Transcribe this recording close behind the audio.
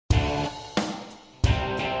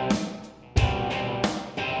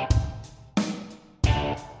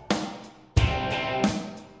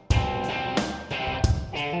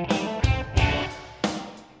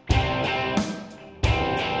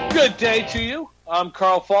day to you. I'm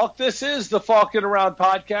Carl Falk. This is the Falcon Around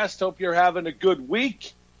podcast. Hope you're having a good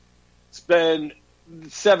week. It's been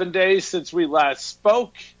 7 days since we last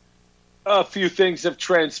spoke. A few things have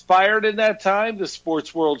transpired in that time. The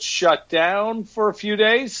sports world shut down for a few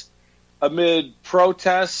days amid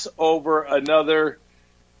protests over another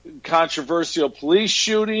controversial police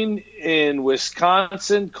shooting in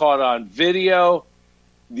Wisconsin caught on video.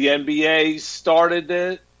 The NBA started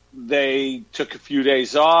it. They took a few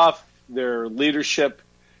days off. Their leadership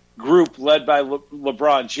group, led by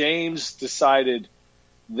LeBron James, decided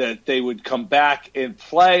that they would come back and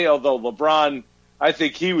play, although LeBron, I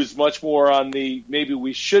think he was much more on the maybe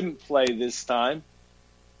we shouldn't play this time.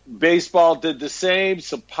 Baseball did the same,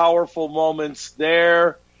 some powerful moments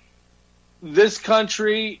there. This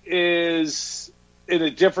country is in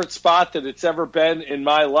a different spot than it's ever been in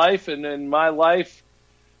my life, and in my life,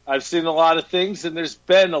 I've seen a lot of things, and there's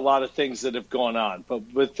been a lot of things that have gone on.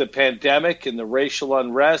 But with the pandemic and the racial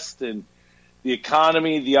unrest and the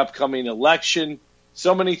economy, the upcoming election,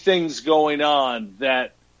 so many things going on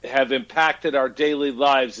that have impacted our daily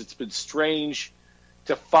lives. It's been strange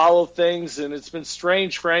to follow things, and it's been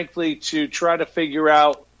strange, frankly, to try to figure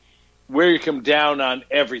out where you come down on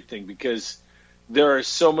everything, because there are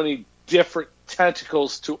so many different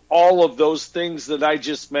tentacles to all of those things that I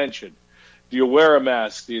just mentioned. Do you wear a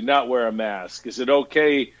mask? Do you not wear a mask? Is it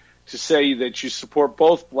okay to say that you support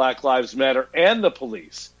both Black Lives Matter and the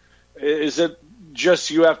police? Is it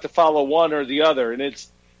just you have to follow one or the other? And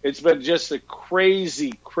it's been just a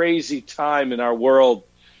crazy, crazy time in our world.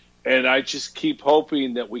 And I just keep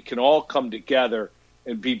hoping that we can all come together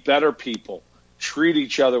and be better people, treat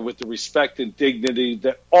each other with the respect and dignity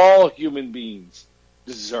that all human beings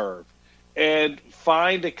deserve, and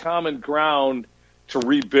find a common ground to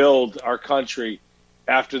rebuild our country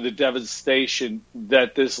after the devastation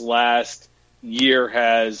that this last year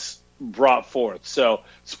has brought forth. So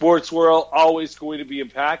sports world always going to be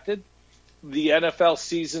impacted. The NFL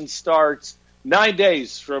season starts 9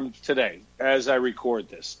 days from today as I record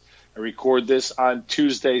this. I record this on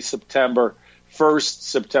Tuesday, September 1st.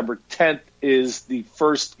 September 10th is the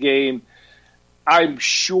first game. I'm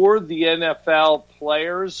sure the NFL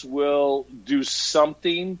players will do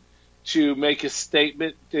something to make a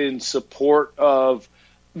statement in support of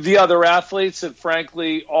the other athletes and,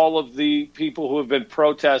 frankly, all of the people who have been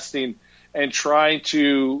protesting and trying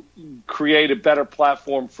to create a better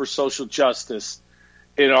platform for social justice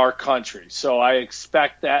in our country. So I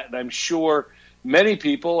expect that, and I'm sure many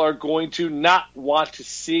people are going to not want to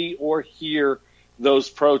see or hear those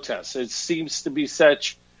protests. It seems to be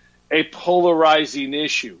such a polarizing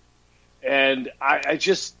issue, and I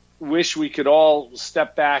just wish we could all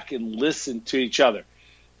step back and listen to each other.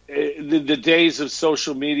 The days of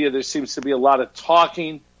social media, there seems to be a lot of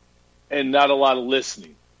talking and not a lot of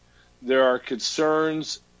listening. There are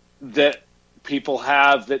concerns that people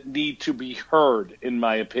have that need to be heard, in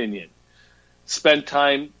my opinion. Spend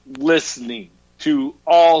time listening to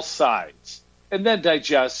all sides and then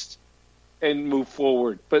digest and move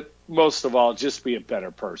forward. But most of all, just be a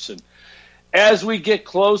better person. As we get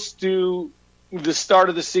close to the start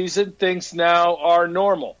of the season, things now are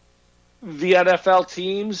normal. The NFL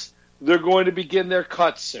teams, they're going to begin their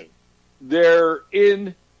cuts soon. They're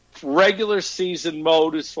in regular season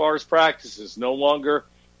mode as far as practices. No longer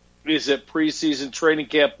is it preseason training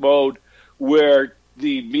camp mode where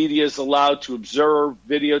the media is allowed to observe,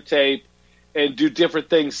 videotape, and do different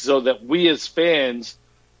things so that we as fans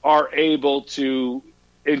are able to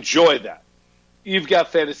enjoy that. You've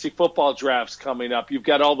got fantasy football drafts coming up. You've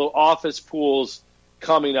got all the office pools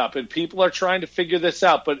coming up, and people are trying to figure this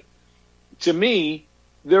out. But to me,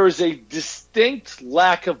 there is a distinct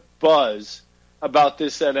lack of buzz about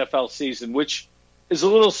this NFL season, which is a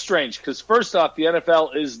little strange because, first off, the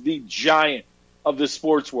NFL is the giant of the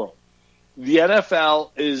sports world. The NFL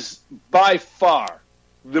is by far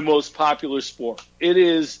the most popular sport. It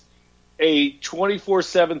is a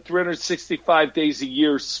 24/7, 365 days a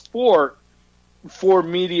year sport for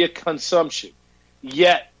media consumption.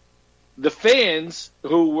 Yet the fans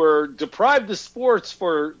who were deprived of sports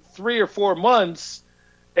for 3 or 4 months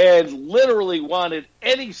and literally wanted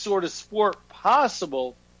any sort of sport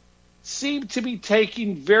possible seem to be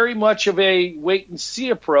taking very much of a wait-and-see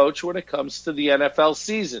approach when it comes to the NFL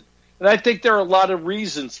season. And I think there are a lot of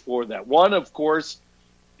reasons for that. One, of course,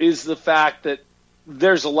 is the fact that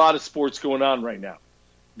there's a lot of sports going on right now.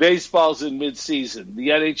 Baseball's in midseason.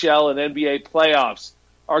 The NHL and NBA playoffs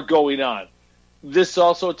are going on. This is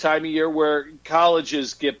also a time of year where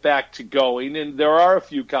colleges get back to going, and there are a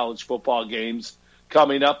few college football games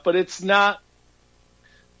coming up, but it's not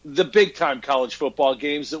the big-time college football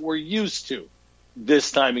games that we're used to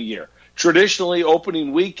this time of year. Traditionally,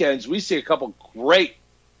 opening weekends, we see a couple great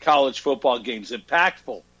college football games,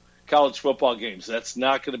 impactful college football games. That's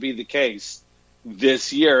not going to be the case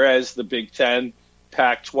this year, as the Big Ten,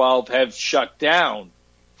 Pac-12 have shut down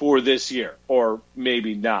for this year, or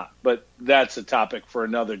maybe not, but that's a topic for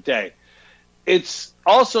another day. It's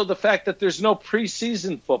also the fact that there's no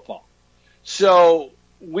preseason football. So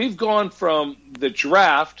we've gone from the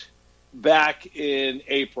draft back in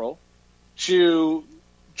April to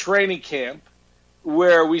training camp,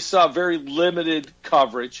 where we saw very limited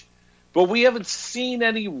coverage, but we haven't seen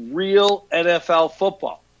any real NFL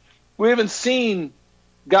football. We haven't seen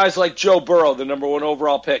guys like Joe Burrow, the number 1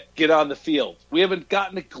 overall pick, get on the field. We haven't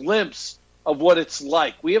gotten a glimpse of what it's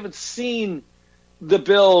like. We haven't seen the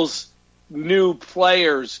Bills' new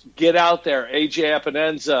players get out there, A.J.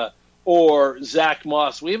 Epineza or Zach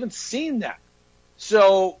Moss. We haven't seen that.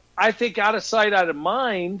 So I think out of sight, out of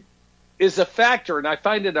mind is a factor, and I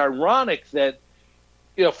find it ironic that,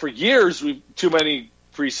 for years, we've too many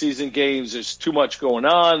preseason games, there's too much going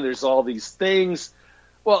on, there's all these things.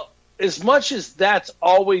 Well, as much as that's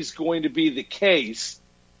always going to be the case,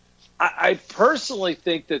 I personally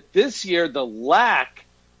think that this year the lack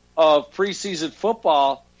of preseason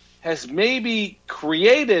football has maybe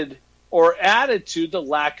created or added to the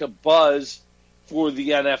lack of buzz for the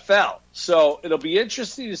NFL. So it'll be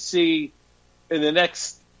interesting to see in the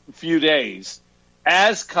next few days,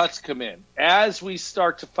 as cuts come in, as we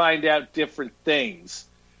start to find out different things,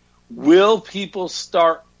 will people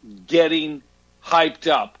start getting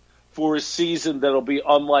hyped up for a season that'll be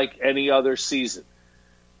unlike any other season?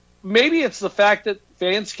 Maybe it's the fact that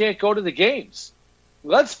fans can't go to the games.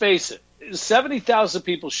 Let's face it, 70,000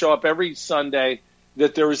 people show up every Sunday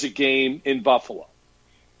that there is a game in Buffalo.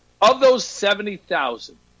 Of those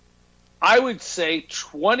 70,000, I would say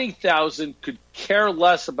 20,000 could care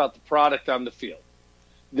less about the product on the field.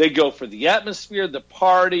 They go for the atmosphere, the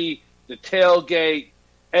party, the tailgate,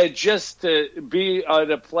 and just to be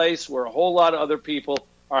at a place where a whole lot of other people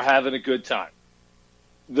are having a good time.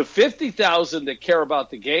 The 50,000 that care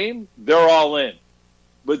about the game, they're all in.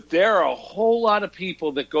 But there are a whole lot of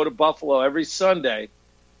people that go to Buffalo every Sunday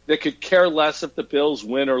that could care less if the Bills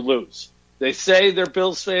win or lose. They say they're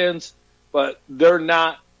Bills fans, but they're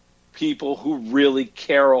not people who really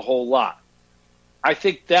care a whole lot. I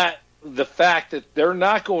think that the fact that they're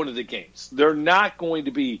not going to the games, they're not going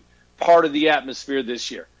to be part of the atmosphere this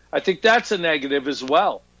year, I think that's a negative as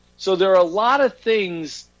well. So there are a lot of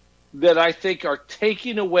things that I think are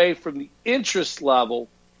taking away from the interest level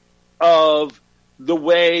of the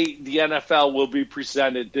way the NFL will be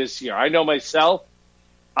presented this year. I know myself,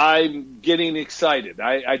 I'm getting excited.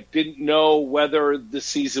 I didn't know whether the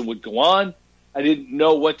season would go on. I didn't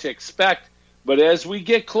know what to expect. But as we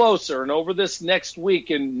get closer and over this next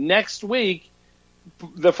week, and next week,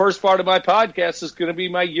 the first part of my podcast is going to be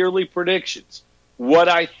my yearly predictions. What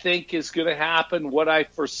I think is going to happen, what I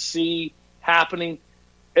foresee happening.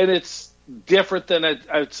 And it's different than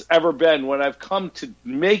it's ever been when I've come to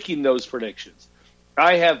making those predictions.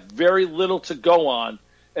 I have very little to go on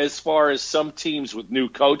as far as some teams with new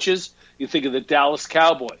coaches. You think of the Dallas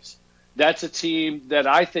Cowboys. That's a team that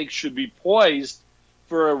I think should be poised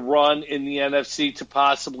for a run in the NFC to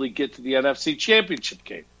possibly get to the NFC Championship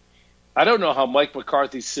game. I don't know how Mike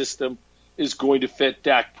McCarthy's system is going to fit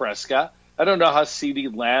Dak Prescott. I don't know how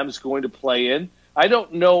CeeDee Lamb's going to play in. I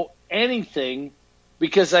don't know anything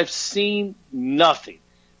because I've seen nothing.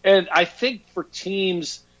 And I think for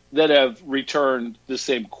teams that have returned the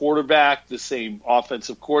same quarterback, the same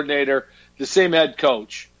offensive coordinator, the same head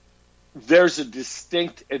coach, there's a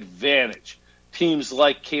distinct advantage. Teams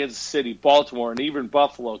like Kansas City, Baltimore, and even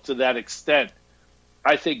Buffalo to that extent,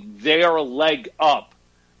 I think they are a leg up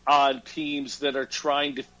on teams that are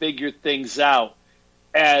trying to figure things out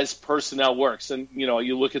as personnel works. And,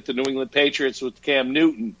 you look at the New England Patriots with Cam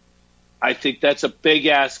Newton. I think that's a big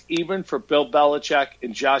ask even for Bill Belichick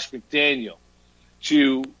and Josh McDaniel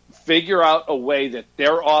to figure out a way that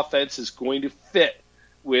their offense is going to fit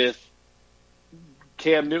with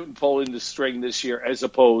Cam Newton pulling the string this year as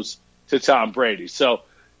opposed to Tom Brady. So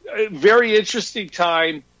very interesting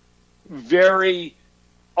time, very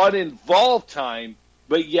uninvolved time,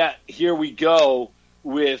 but yet here we go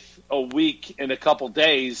with a week and a couple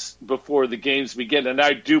days before the games begin. And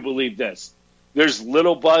I do believe this. There's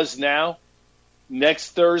little buzz now.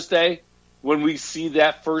 Next Thursday, when we see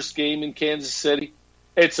that first game in Kansas City,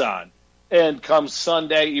 it's on. And come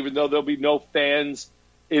Sunday, even though there'll be no fans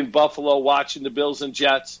in Buffalo watching the Bills and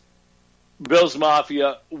Jets, Bills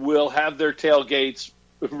Mafia will have their tailgates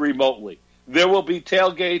remotely. There will be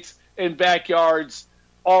tailgates in backyards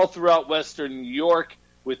all throughout Western New York.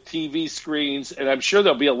 with TV screens, and I'm sure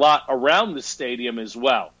there'll be a lot around the stadium as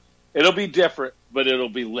well. It'll be different, but it'll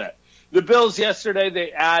be lit. The Bills yesterday,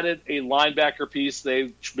 they added a linebacker piece.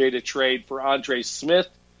 They made a trade for Andre Smith.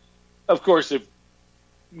 Of course, if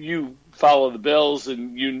you follow the Bills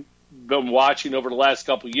and you've been watching over the last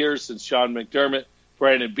couple of years since Sean McDermott,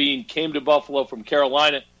 Brandon Beane came to Buffalo from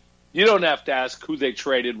Carolina, you don't have to ask who they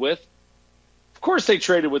traded with. Of course they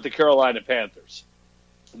traded with the Carolina Panthers.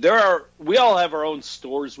 We all have our own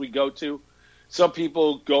stores we go to. Some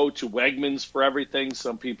people go to Wegmans for everything.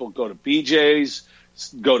 Some people go to BJ's,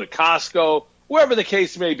 go to Costco, wherever the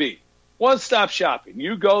case may be. One-stop shopping.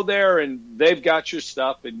 You go there, and they've got your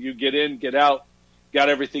stuff, and you get in, get out, got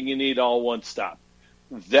everything you need all one stop.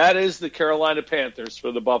 That is the Carolina Panthers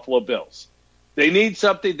for the Buffalo Bills. They need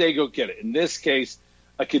something, they go get it. In this case,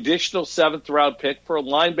 a conditional seventh-round pick for a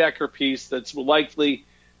linebacker piece that's more likely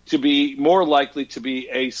to be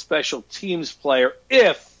a special teams player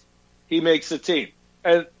if he makes the team.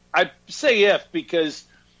 And I say if because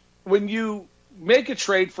when you make a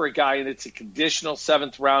trade for a guy and it's a conditional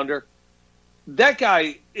seventh rounder, that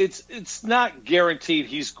guy, it's not guaranteed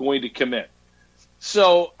he's going to commit.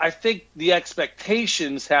 So I think the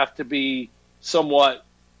expectations have to be somewhat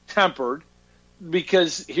tempered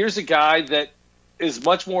because here's a guy that is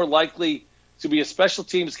much more likely to be a special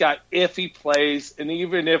teams guy if he plays, and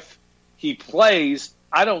even if he plays,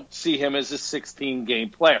 I don't see him as a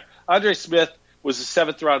 16-game player. Andre Smith was a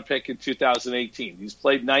seventh-round pick in 2018. He's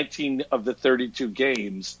played 19 of the 32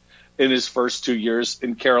 games in his first 2 years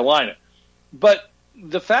in Carolina. But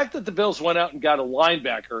the fact that the Bills went out and got a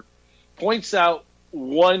linebacker points out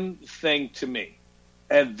one thing to me,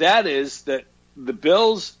 and that is that the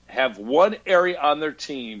Bills have one area on their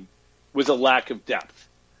team with a lack of depth.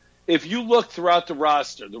 If you look throughout the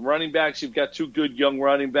roster, the running backs, you've got two good young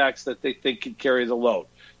running backs that they think can carry the load.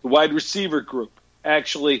 The wide receiver group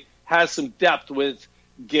actually has some depth with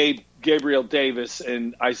Gabriel Davis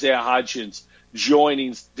and Isaiah Hodgins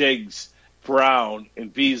joining Diggs, Brown,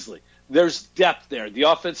 and Beasley. There's depth there. The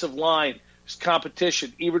offensive line, there's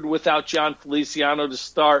competition. Even without John Feliciano to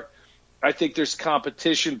start, I think there's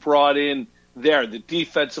competition brought in there. The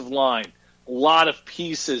defensive line, a lot of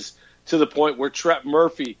pieces to the point where Trent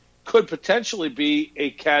Murphy could potentially be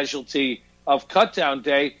a casualty of cutdown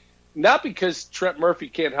day, not because Trent Murphy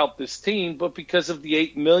can't help this team, but because of the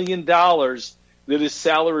 $8 million that his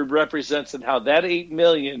salary represents and how that $8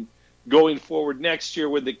 million going forward next year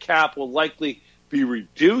when the cap will likely be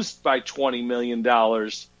reduced by $20 million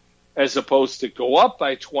as opposed to go up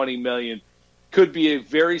by $20 million could be a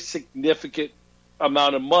very significant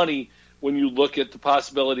amount of money when you look at the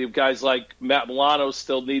possibility of guys like Matt Milano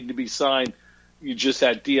still needing to be signed. You just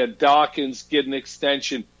had Deion Dawkins get an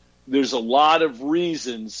extension. There's a lot of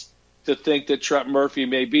reasons to think that Trent Murphy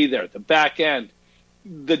may be there. The back end,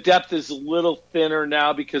 the depth is a little thinner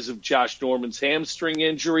now because of Josh Norman's hamstring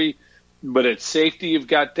injury, but at safety you've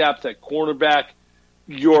got depth. At cornerback,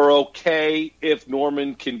 you're okay if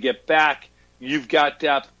Norman can get back. You've got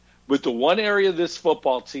depth. But the one area of this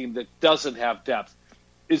football team that doesn't have depth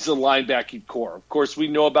is the linebacking core. Of course, we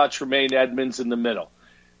know about Tremaine Edmonds in the middle.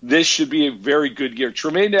 This should be a very good year.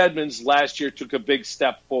 Tremaine Edmonds last year took a big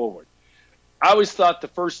step forward. I always thought the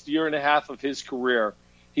first year and a half of his career,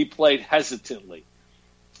 he played hesitantly.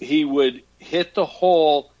 He would hit the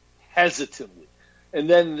hole hesitantly. And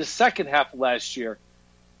then in the second half of last year,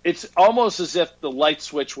 it's almost as if the light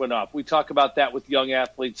switch went off. We talk about that with young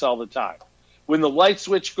athletes all the time. When the light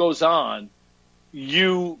switch goes on,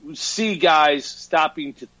 you see guys stop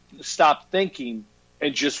thinking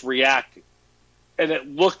and just reacting. And it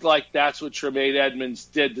looked like that's what Tremaine Edmonds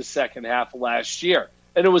did the second half of last year.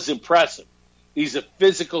 And it was impressive. He's a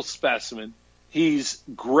physical specimen. He's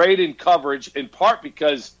great in coverage, in part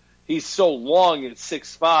because he's so long at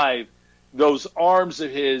 6'5". Those arms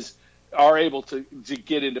of his are able to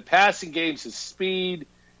get into passing games, his speed,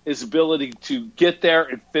 his ability to get there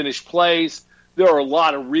and finish plays. There are a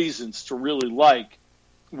lot of reasons to really like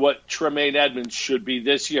what Tremaine Edmonds should be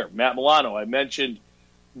this year. Matt Milano, I mentioned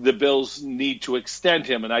the Bills need to extend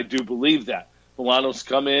him, and I do believe that. Milano's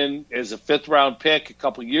come in as a fifth-round pick a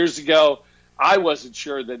couple years ago. I wasn't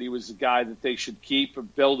sure that he was a guy that they should keep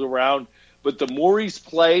and build around. But the more he's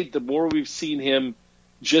played, the more we've seen him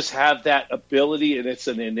just have that ability, and it's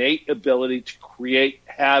an innate ability to create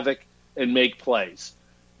havoc and make plays.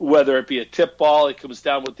 Whether it be a tip ball, it comes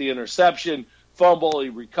down with the interception, fumble, he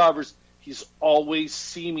recovers. He's always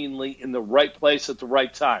seemingly in the right place at the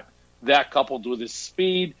right time. That coupled with his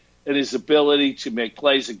speed and his ability to make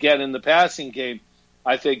plays again in the passing game,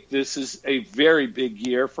 I think this is a very big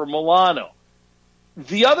year for Milano.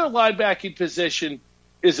 The other linebacking position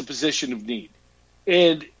is a position of need.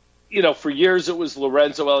 And, for years it was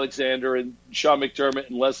Lorenzo Alexander and Sean McDermott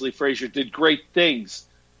and Leslie Frazier did great things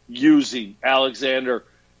using Alexander,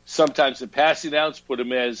 sometimes in passing downs, put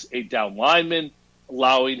him as a down lineman,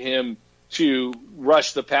 allowing him to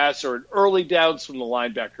rush the passer in early downs from the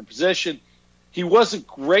linebacker position. He wasn't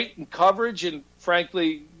great in coverage, and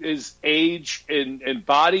frankly, his age and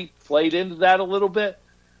body played into that a little bit.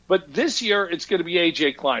 But this year, it's going to be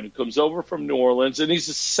A.J. Klein, who comes over from New Orleans, and he's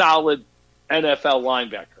a solid NFL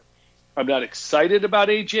linebacker. I'm not excited about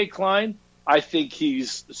A.J. Klein. I think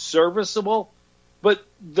he's serviceable. But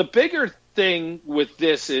the bigger thing with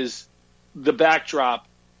this is the backdrop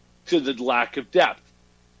to the lack of depth.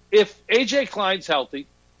 If A.J. Klein's healthy,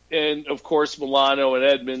 and, of course, Milano and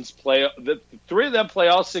Edmonds play, the three of them play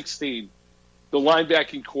all 16, the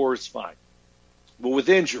linebacking core is fine. But with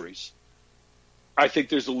injuries, I think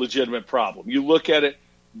there's a legitimate problem. You look at it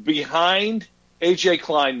behind A.J.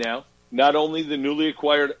 Klein now, not only the newly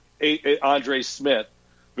acquired Andre Smith,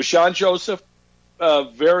 Bashan Joseph, a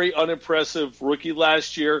very unimpressive rookie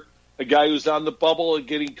last year, a guy who's on the bubble and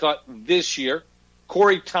getting cut this year.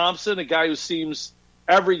 Corey Thompson, a guy who seems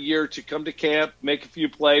every year to come to camp, make a few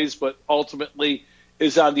plays, but ultimately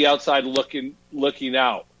is on the outside looking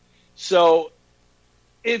out. So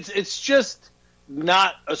it's just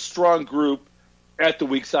not a strong group at the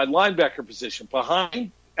weak side linebacker position.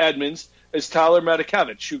 Behind Edmonds is Tyler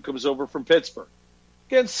Matakevich, who comes over from Pittsburgh.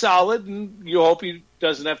 Again, solid, and you hope he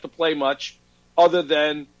doesn't have to play much other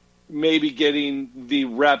than maybe getting the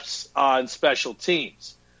reps on special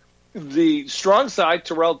teams. The strong side,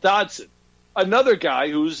 Terrell Dodson, another guy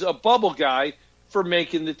who's a bubble guy for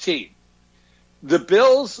making the team. The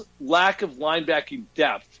Bills' lack of linebacking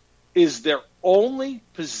depth is their only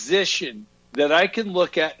position that I can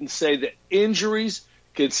look at and say that injuries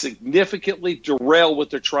can significantly derail what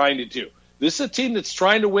they're trying to do. This is a team that's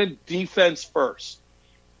trying to win defense first.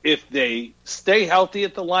 If they stay healthy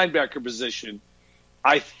at the linebacker position,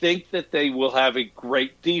 I think that they will have a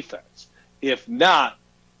great defense. If not,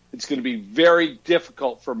 it's going to be very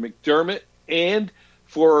difficult for McDermott and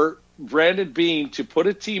for Brandon Beane to put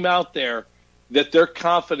a team out there that they're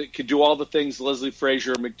confident can do all the things Leslie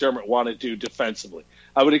Frazier and McDermott want to do defensively.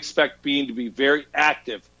 I would expect Beane to be very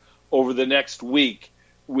active over the next week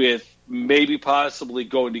with maybe possibly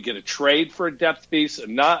going to get a trade for a depth piece,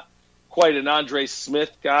 and not quite an Andre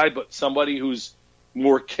Smith guy, but somebody who's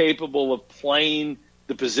more capable of playing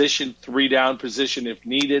the position, 3-down position if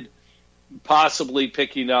needed, possibly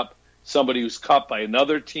picking up somebody who's cut by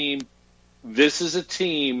another team. This is a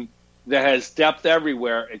team that has depth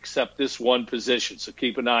everywhere except this one position, so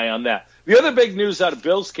keep an eye on that. The other big news out of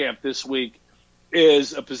Bills camp this week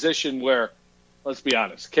is a position where, let's be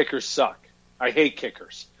honest, kickers suck. I hate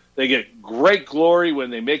kickers. They get great glory when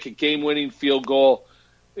they make a game-winning field goal,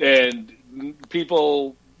 and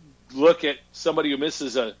people look at somebody who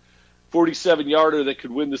misses a 47-yarder that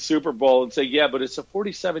could win the Super Bowl and say, yeah, but it's a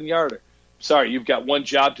 47-yarder. Sorry, you've got one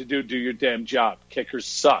job to do your damn job. Kickers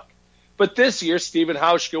suck. But this year, Stephen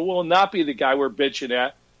Hauschka will not be the guy we're bitching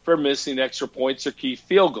at for missing extra points or key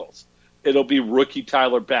field goals. It'll be rookie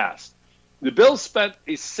Tyler Bass. The Bills spent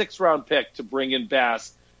a 6th-round pick to bring in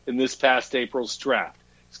Bass in this past April's draft.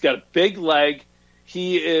 He's got a big leg.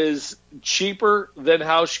 He is cheaper than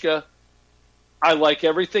Hauschka. I like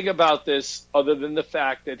everything about this other than the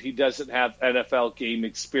fact that he doesn't have NFL game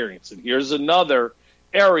experience. And here's another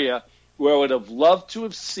area where I would have loved to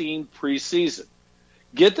have seen preseason.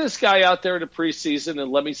 Get this guy out there in the preseason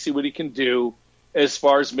and let me see what he can do as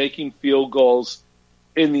far as making field goals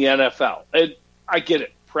in the NFL. And I get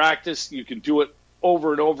it. Practice, you can do it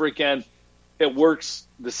over and over again. It works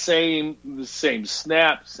the same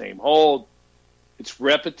snap, same hold. It's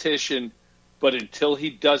repetition. But until he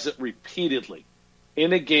does it repeatedly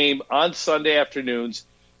in a game on Sunday afternoons,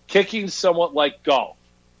 kicking somewhat like golf.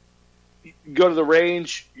 You go to the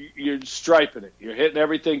range, you're striping it. You're hitting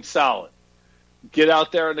everything solid. Get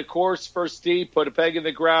out there on the course, first tee, put a peg in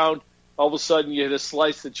the ground. All of a sudden, you hit a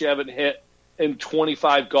slice that you haven't hit in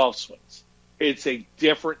 25 golf swings. It's a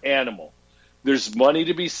different animal. There's money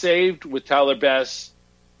to be saved with Tyler Bass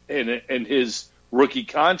and his rookie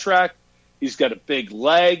contract. He's got a big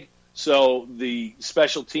leg, so the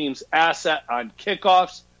special teams asset on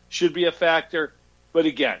kickoffs should be a factor. But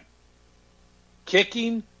again,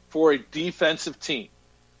 kicking for a defensive team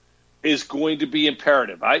is going to be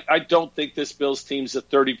imperative. I don't think this Bills team's a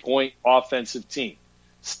 30-point offensive team.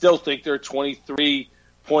 Still think they're a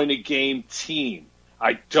 23-point-a-game team.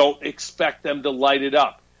 I don't expect them to light it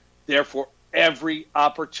up. Therefore, every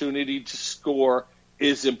opportunity to score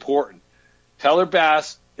is important. Tyler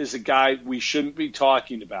Bass is a guy we shouldn't be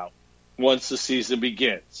talking about once the season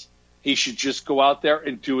begins. He should just go out there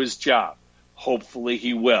and do his job. Hopefully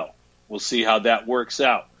he will. We'll see how that works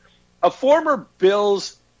out. A former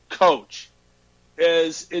Bills coach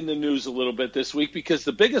is in the news a little bit this week because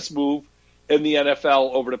the biggest move in the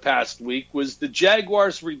NFL over the past week was the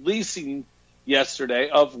Jaguars releasing yesterday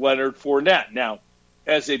of Leonard Fournette. Now,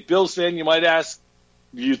 as a Bills fan, you might ask,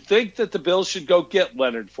 do you think that the Bills should go get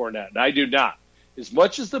Leonard Fournette? And I do not. As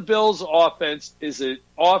much as the Bills' offense is an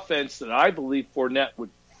offense that I believe Fournette would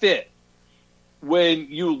fit, when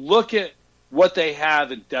you look at what they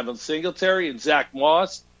have in Devin Singletary and Zach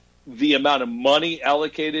Moss, the amount of money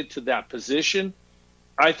allocated to that position,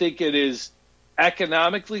 I think it is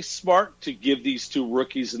economically smart to give these two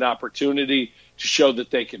rookies an opportunity to show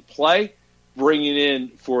that they can play. Bringing in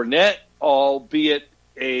Fournette, albeit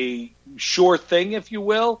a sure thing, if you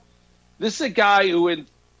will. This is a guy who in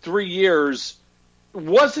 3 years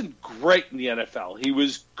wasn't great in the NFL. He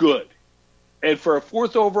was good. And for a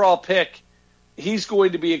fourth overall pick, he's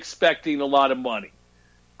going to be expecting a lot of money.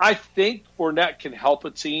 I think Fournette can help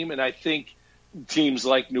a team, and I think teams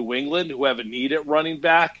like New England, who have a need at running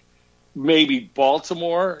back, maybe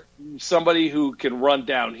Baltimore, somebody who can run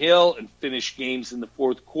downhill and finish games in the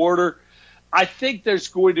fourth quarter. I think there's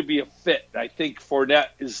going to be a fit. I think Fournette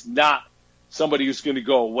is not somebody who's going to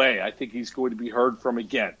go away. I think he's going to be heard from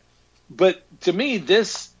again. But to me,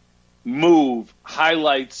 this move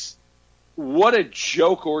highlights what a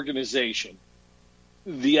joke organization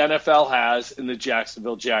the NFL has in the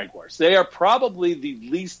Jacksonville Jaguars. They are probably the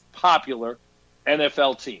least popular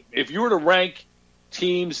NFL team. If you were to rank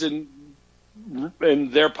teams in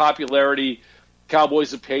their popularity,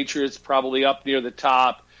 Cowboys and Patriots probably up near the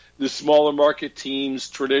top. The smaller market teams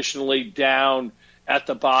traditionally down at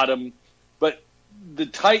the bottom. But the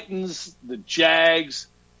Titans, the Jags,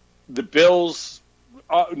 the Bills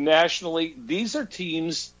nationally, these are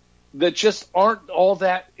teams that just aren't all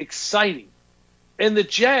that exciting. And the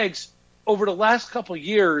Jags, over the last couple of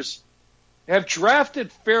years, have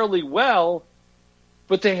drafted fairly well,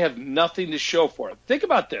 but they have nothing to show for it. Think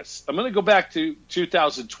about this. I'm going to go back to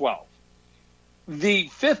 2012. The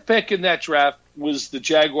fifth pick in that draft was the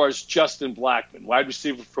Jaguars' Justin Blackmon, wide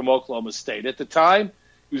receiver from Oklahoma State. At the time,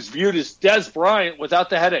 he was viewed as Dez Bryant without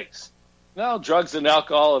the headaches. Now, drugs and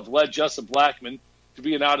alcohol have led Justin Blackmon to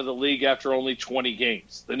being out of the league after only 20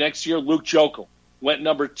 games. The next year, Luke Joeckel went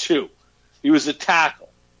number 2. He was a tackle.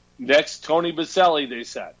 Next, Tony Boselli, they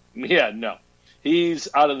said. Yeah, no. He's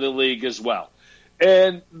out of the league as well.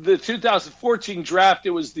 And the 2014 draft,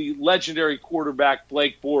 it was the legendary quarterback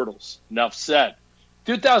Blake Bortles. Enough said.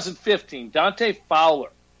 2015, Dante Fowler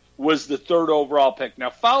was the third overall pick. Now,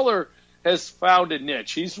 Fowler has found a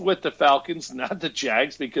niche. He's with the Falcons, not the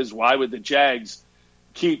Jags, because why would the Jags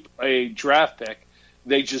keep a draft pick?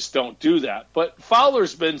 They just don't do that. But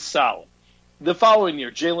Fowler's been solid. The following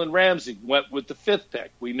year, Jalen Ramsey went with the fifth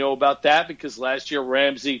pick. We know about that because last year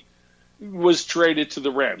Ramsey was traded to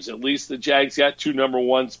the Rams. At least the Jags got 2 number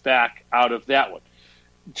ones back out of that one.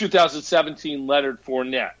 2017, Leonard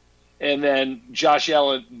Fournette. And then Josh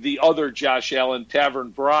Allen, the other Josh Allen,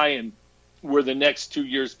 Taven Bryan were the next 2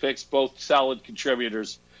 years' picks, both solid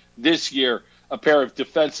contributors. This year, a pair of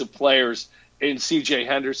defensive players in C.J.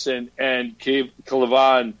 Henderson and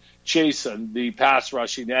K'Lavon Chaisson, the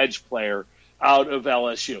pass-rushing edge player out of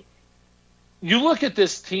LSU. You look at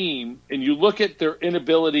this team and you look at their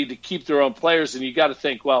inability to keep their own players, and you got to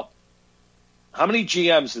think, well, how many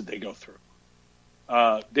GMs did they go through?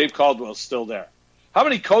 Dave Caldwell's still there. How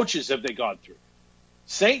many coaches have they gone through?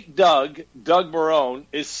 St. Doug Marrone,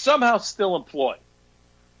 is somehow still employed.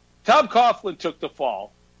 Tom Coughlin took the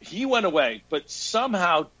fall. He went away, but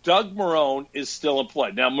somehow Doug Marrone is still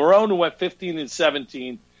employed. Now, Marrone went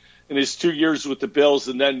 15-17 in his 2 years with the Bills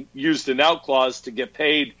and then used an out clause to get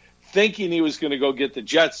paid, thinking he was going to go get the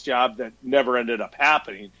Jets job that never ended up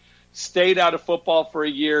happening. Stayed out of football for a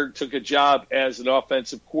year, took a job as an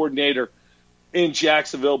offensive coordinator in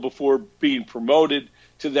Jacksonville before being promoted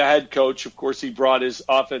to the head coach. Of course, he brought his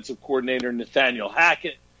offensive coordinator, Nathaniel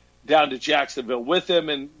Hackett, down to Jacksonville with him,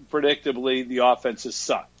 and predictably, the offense has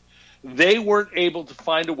sucked. They weren't able to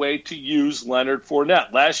find a way to use Leonard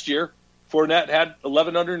Fournette. Last year, Fournette had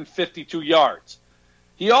 1,152 yards.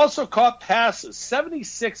 He also caught passes,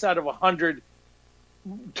 76 out of 100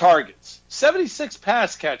 targets, 76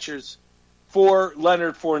 pass catchers for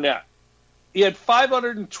Leonard Fournette. He had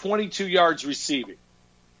 522 yards receiving.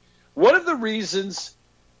 One of the reasons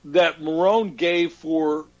that Marrone gave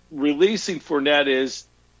for releasing Fournette is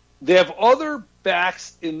they have other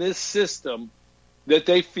backs in this system that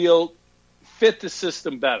they feel fit the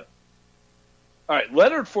system better. All right,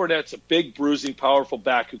 Leonard Fournette's a big, bruising, powerful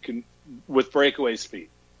back who can with breakaway speed.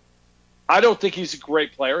 I don't think he's a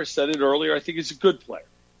great player. I said it earlier. I think he's a good player.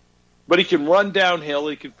 But he can run downhill.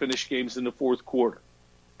 He can finish games in the fourth quarter.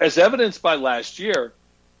 As evidenced by last year,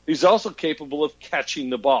 he's also capable of catching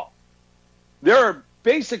the ball. There are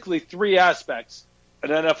basically three aspects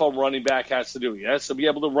an NFL running back has to do. He has to be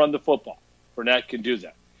able to run the football. Fournette can do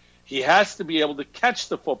that. He has to be able to catch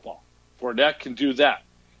the football. Fournette can do that.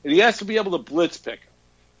 And he has to be able to blitz pick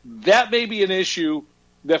him. That may be an issue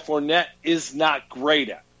that Fournette is not great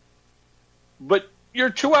at. But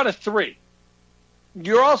you're 2 out of 3.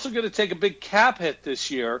 You're also going to take a big cap hit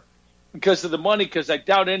this year because of the money, because I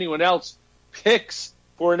doubt anyone else picks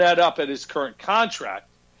Fournette up at his current contract.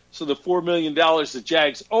 So the $4 million the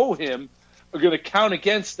Jags owe him are going to count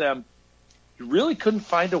against them. You really couldn't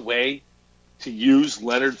find a way to use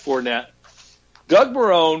Leonard Fournette. Doug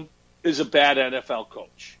Marrone is a bad NFL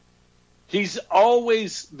coach. He's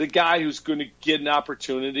always the guy who's going to get an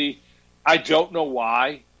opportunity. I don't know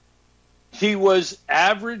why. He was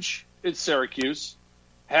average at Syracuse,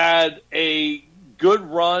 had a good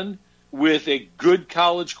run with a good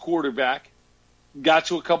college quarterback, got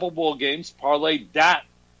to a couple bowl games, parlayed that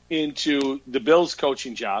into the Bills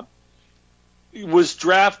coaching job. He was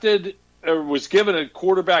drafted, or was given a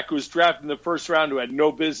quarterback who was drafted in the first round who had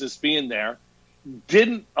no business being there,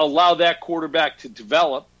 didn't allow that quarterback to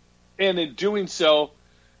develop, and in doing so,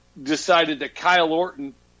 decided that Kyle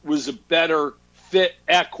Orton was a better fit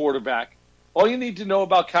at quarterback. All you need to know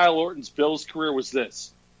about Kyle Orton's Bills career was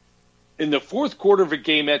this. In the fourth quarter of a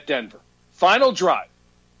game at Denver, final drive,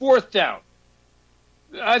 fourth down,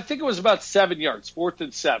 I think it was about 7 yards, 4th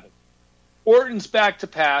and 7. Orton's back to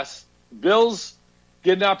pass. Bills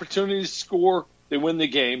get an opportunity to score. They win the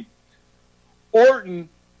game. Orton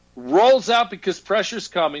rolls out because pressure's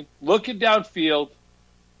coming, looking downfield.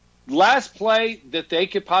 Last play that they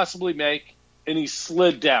could possibly make, and he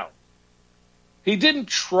slid down. He didn't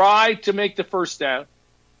try to make the first down.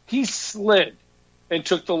 He slid and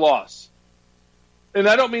took the loss. And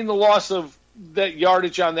I don't mean the loss of that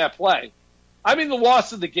yardage on that play. I mean the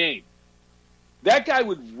loss of the game. That guy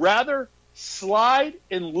would rather slide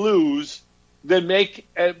and lose than make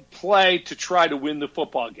a play to try to win the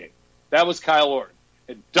football game. That was Kyle Orton.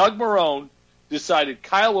 And Doug Marrone decided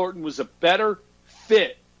Kyle Orton was a better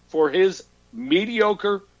fit for his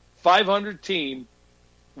mediocre 500 team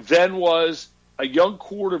than was a young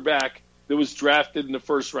quarterback that was drafted in the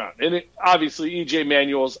first round. And obviously, E.J.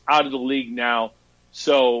 Manuel's out of the league now,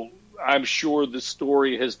 so I'm sure the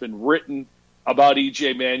story has been written about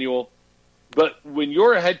E.J. Manuel. But when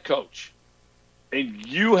you're a head coach and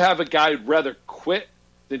you have a guy who'd rather quit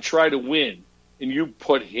than try to win, and you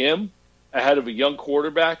put him ahead of a young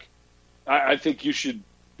quarterback, I think you should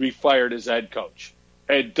be fired as a head coach.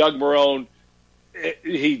 And Doug Marrone,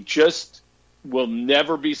 he just will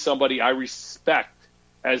never be somebody I respect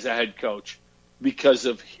as a head coach because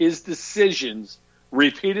of his decisions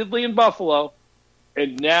repeatedly in Buffalo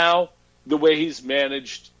and now the way he's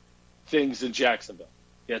managed things in Jacksonville.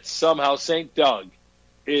 Yet somehow St. Doug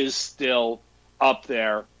is still up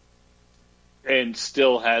there and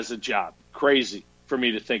still has a job. Crazy for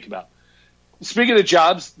me to think about. Speaking of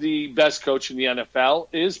jobs, the best coach in the NFL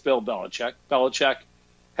is Bill Belichick. Belichick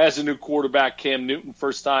has a new quarterback, Cam Newton,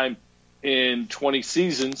 first time in 20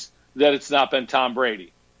 seasons that it's not been Tom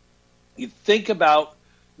Brady. You think about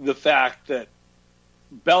the fact that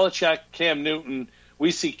Belichick, Cam Newton,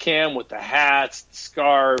 we see Cam with the hats, the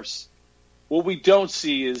scarves. What we don't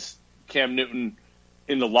see is Cam Newton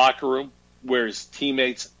in the locker room where his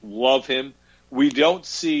teammates love him. We don't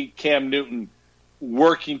see Cam Newton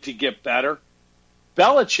working to get better.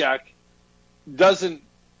 Belichick doesn't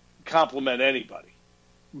compliment anybody.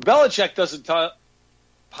 Belichick doesn't talk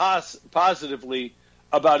positively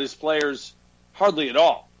about his players hardly at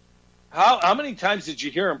all. How many times did you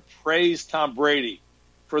hear him praise Tom Brady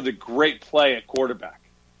for the great play at quarterback?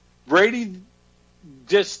 Brady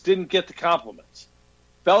just didn't get the compliments.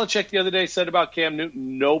 Belichick the other day said about Cam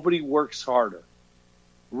Newton, nobody works harder.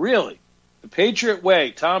 Really? The Patriot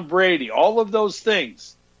way, Tom Brady, all of those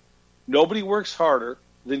things. Nobody works harder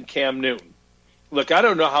than Cam Newton. Look, I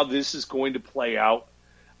don't know how this is going to play out.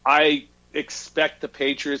 I expect the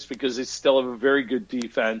Patriots, because they still have a very good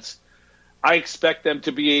defense, I expect them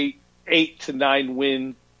to be a 8 to 9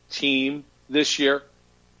 win team this year.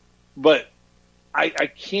 But I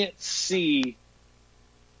can't see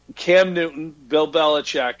Cam Newton, Bill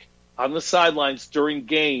Belichick on the sidelines during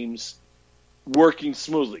games working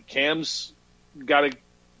smoothly. Cam's got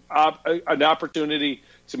an opportunity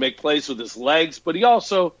to make plays with his legs, but he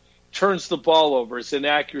also turns the ball over. His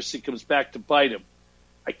inaccuracy comes back to bite him.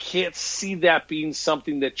 I can't see that being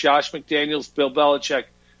something that Josh McDaniels, Bill Belichick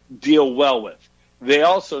deal well with. They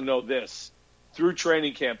also know this. Through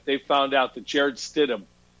training camp, they found out that Jarrett Stidham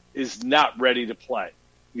is not ready to play.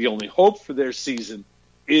 The only hope for their season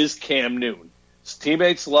is Cam Newton. His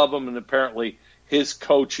teammates love him, and apparently his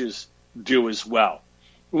coaches do as well.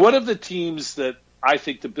 One of the teams that I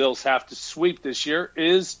think the Bills have to sweep this year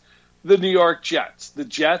is the New York Jets. The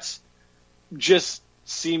Jets just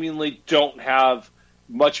seemingly don't have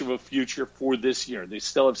much of a future for this year. They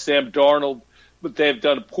still have Sam Darnold, but they have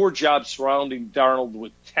done a poor job surrounding Darnold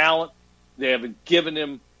with talent. They haven't given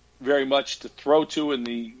him very much to throw to in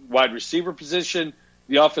the wide receiver position.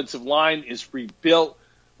 The offensive line is rebuilt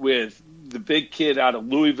with the big kid out of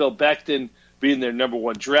Louisville, Becton, being their number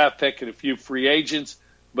one draft pick and a few free agents.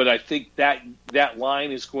 But I think that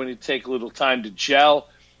line is going to take a little time to gel.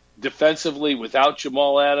 Defensively, without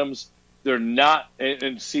Jamal Adams, they're not,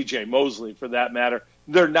 and C.J. Mosley for that matter,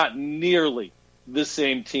 they're not nearly the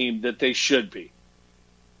same team that they should be.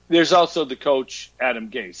 There's also the coach, Adam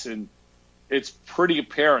Gase, and it's pretty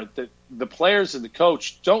apparent that the players and the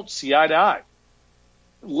coach don't see eye to eye.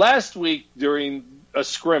 Last week during a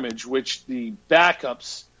scrimmage, which the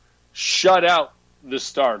backups shut out the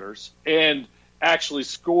starters and actually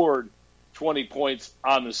scored 20 points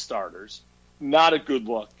on the starters, not a good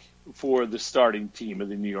look for the starting team of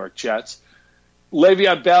the New York Jets.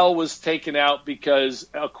 Le'Veon Bell was taken out because,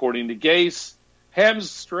 according to Gase,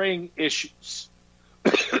 hamstring issues.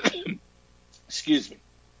 Excuse me.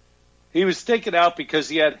 He was taken out because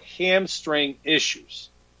he had hamstring issues.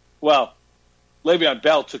 Well, Le'Veon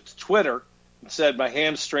Bell took to Twitter and said, "My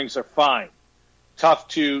hamstrings are fine. Tough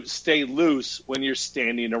to stay loose when you're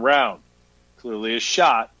standing around." Clearly a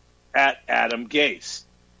shot at Adam Gase.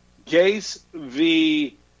 Gase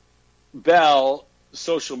v. Bell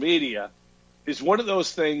social media is one of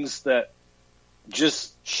those things that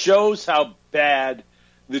just shows how bad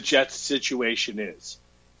the Jets situation is.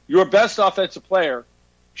 Your best offensive player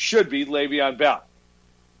should be Le'Veon Bell.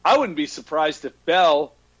 I wouldn't be surprised if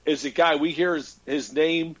Bell is a guy we hear his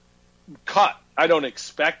name cut. I don't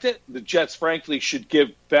expect it. The Jets, frankly, should give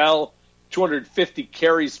Bell 250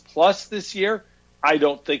 carries plus this year. I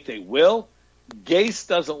don't think they will. Gase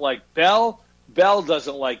doesn't like Bell. Bell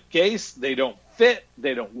doesn't like Gase. They don't fit.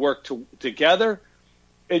 They don't work together.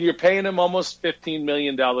 And you're paying him almost $15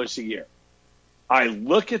 million a year. I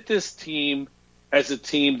look at this team as a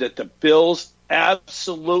team that the Bills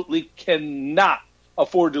absolutely cannot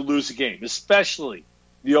afford to lose a game, especially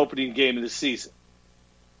the opening game of the season.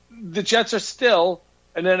 The Jets are still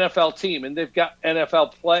an NFL team, and they've got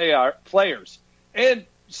NFL players. And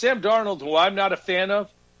Sam Darnold, who I'm not a fan of,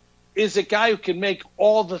 is a guy who can make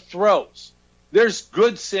all the throws. There's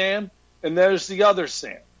good Sam, and there's the other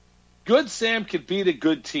Sam. Good Sam could beat a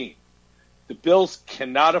good team. The Bills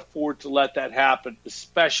cannot afford to let that happen,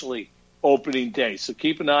 especially opening day. So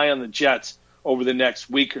keep an eye on the Jets over the next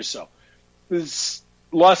week or so. The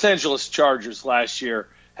Los Angeles Chargers last year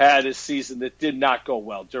had a season that did not go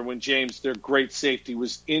well. Derwin James, their great safety,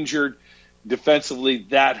 was injured. Defensively,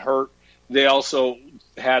 that hurt. They also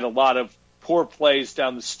had a lot of poor plays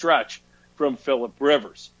down the stretch from Phillip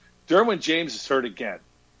Rivers. Derwin James is hurt again.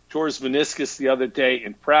 Tore his meniscus the other day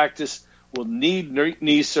in practice, will need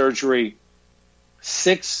knee surgery,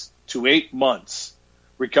 6 to 8 months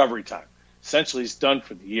recovery time. Essentially, he's done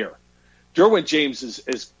for the year. Derwin James is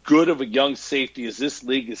as good of a young safety as this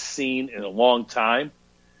league has seen in a long time.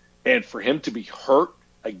 And for him to be hurt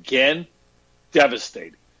again,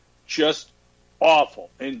 devastating. Just awful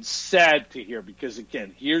and sad to hear because,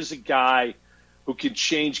 again, here's a guy who can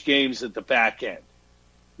change games at the back end.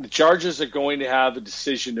 The Chargers are going to have a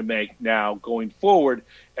decision to make now going forward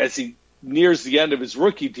as he nears the end of his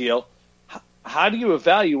rookie deal. How do you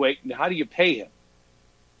evaluate and how do you pay him?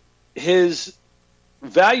 His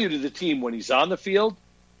value to the team when he's on the field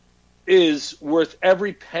is worth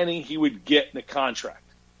every penny he would get in a contract.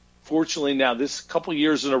 Fortunately, now this couple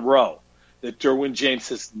years in a row that Derwin James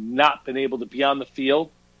has not been able to be on the field,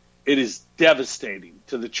 it is devastating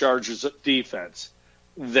to the Chargers defense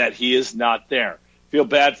that he is not there. Feel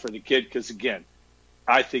bad for the kid because, again,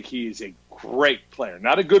 I think he is a great player.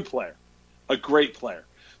 Not a good player, a great player.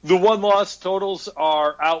 The one-loss totals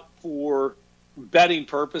are out for betting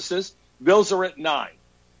purposes. Bills are at 9.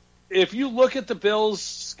 If you look at the Bills'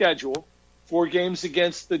 schedule, 4 games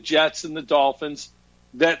against the Jets and the Dolphins,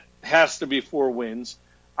 that has to be 4 wins.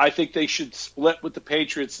 I think they should split with the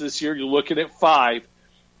Patriots this year. You're looking at 5.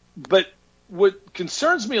 But what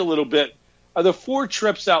concerns me a little bit are the 4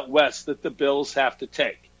 trips out west that the Bills have to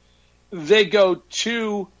take. They go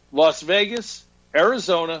to Las Vegas,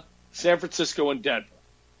 Arizona, San Francisco, and Denver.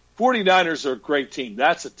 49ers are a great team.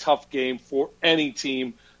 That's a tough game for any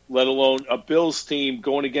team, let alone a Bills team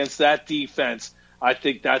going against that defense. I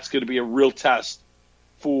think that's going to be a real test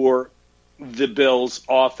for the Bills'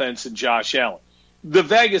 offense and Josh Allen. The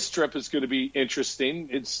Vegas trip is going to be interesting.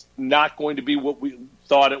 It's not going to be what we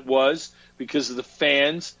thought it was because of the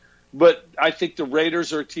fans, but I think the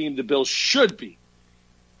Raiders are a team the Bills should be.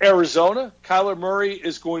 Arizona, Kyler Murray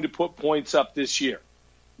is going to put points up this year.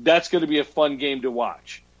 That's going to be a fun game to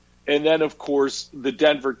watch. And then, of course, the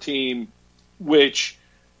Denver team, which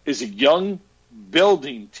is a young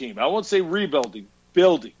building team. I won't say rebuilding,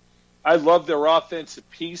 building. I love their offensive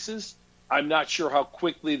pieces. I'm not sure how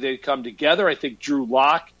quickly they come together. I think Drew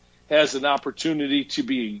Lock has an opportunity to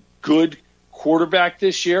be a good quarterback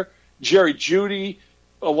this year. Jerry Jeudy,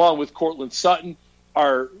 along with Cortland Sutton,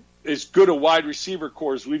 are as good a wide receiver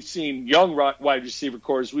core as we've seen, young wide receiver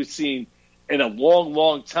core as we've seen in a long,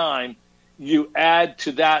 long time. You add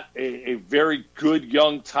to that a very good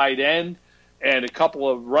young tight end and a couple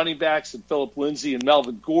of running backs in Phillip Lindsay and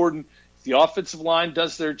Melvin Gordon. The offensive line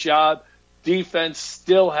does their job. Defense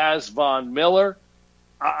still has Von Miller.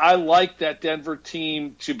 I like that Denver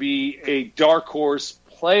team to be a dark horse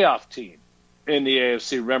playoff team in the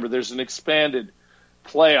AFC. Remember, there's an expanded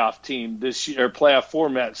playoff team this year, or playoff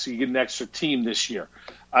format, so you get an extra team this year.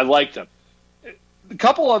 I like them. A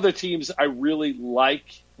couple other teams I really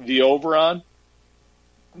like the over on.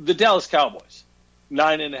 The Dallas Cowboys,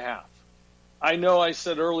 9.5. I know I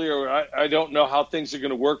said earlier I don't know how things are going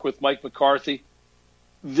to work with Mike McCarthy.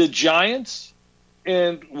 The Giants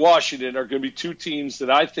and Washington are going to be two teams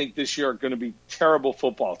that I think this year are going to be terrible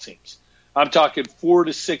football teams. I'm talking 4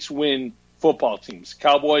 to 6 win football teams.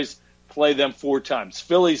 Cowboys play them 4 times.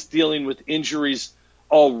 Philly's dealing with injuries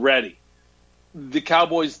already. The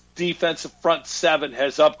Cowboys' defensive front 7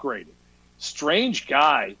 has upgraded. Strange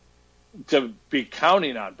guy to be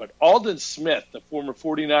counting on, but Aldon Smith, the former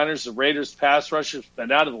 49ers, the Raiders pass rusher, has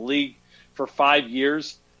been out of the league for 5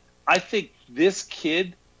 years. I think this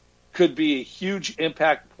kid could be a huge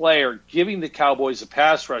impact player, giving the Cowboys a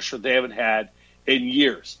pass rusher they haven't had in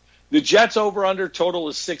years. The Jets over-under total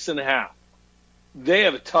is 6.5. They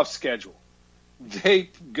have a tough schedule. They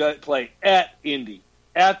play at Indy,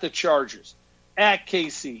 at the Chargers, at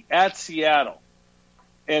KC, at Seattle,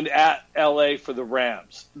 and at LA for the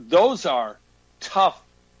Rams. Those are tough,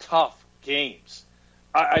 tough games.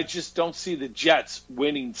 I just don't see the Jets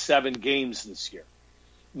winning 7 games this year.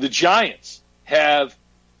 The Giants have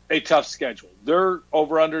a tough schedule. Their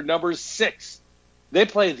over-under number is 6. They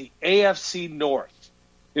play the AFC North.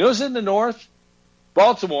 You know who's in the North?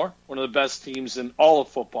 Baltimore, one of the best teams in all of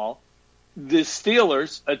football. The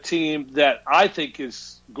Steelers, a team that I think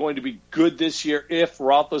is going to be good this year if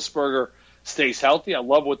Roethlisberger stays healthy. I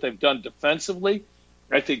love what they've done defensively.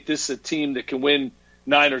 I think this is a team that can win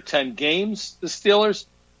 9 or 10 games, the Steelers,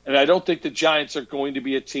 and I don't think the Giants are going to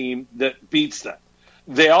be a team that beats them.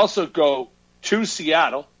 They also go to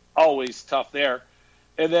Seattle, always tough there,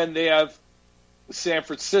 and then they have San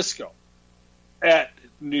Francisco at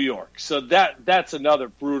New York. So that's another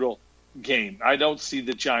brutal game. I don't see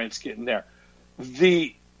the Giants getting there.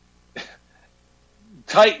 The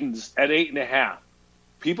Titans at 8.5.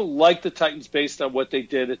 People like the Titans based on what they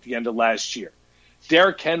did at the end of last year.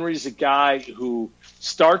 Derrick Henry's a guy who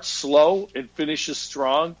starts slow and finishes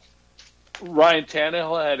strong. Ryan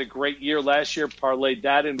Tannehill had a great year last year, parlayed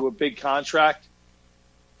that into a big contract.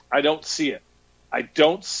 I don't see it. I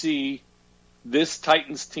don't see this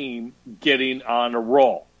Titans team getting on a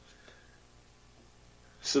roll.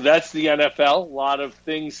 So that's the NFL. A lot of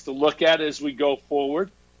things to look at as we go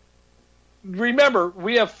forward. Remember,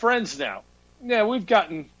 we have friends now. Yeah, we've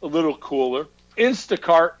gotten a little cooler.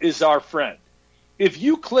 Instacart is our friend. If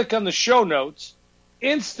you click on the show notes,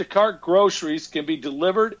 Instacart groceries can be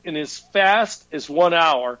delivered in as fast as 1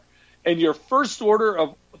 hour, and your first order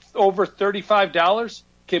of over $35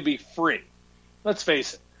 can be free. Let's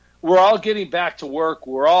face it, we're all getting back to work.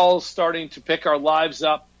 We're all starting to pick our lives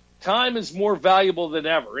up. Time is more valuable than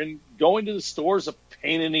ever, and going to the store is a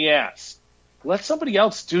pain in the ass. Let somebody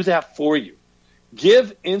else do that for you.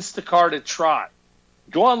 Give Instacart a try.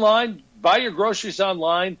 Go online, buy your groceries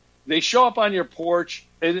online. They show up on your porch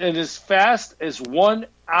in as fast as 1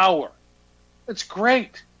 hour. That's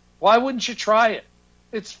great. Why wouldn't you try it?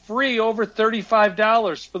 It's free, over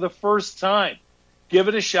 $35 for the first time. Give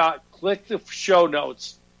it a shot. Click the show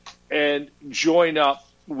notes and join up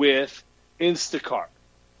with Instacart.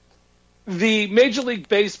 The Major League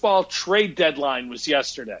Baseball trade deadline was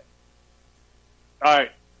yesterday. All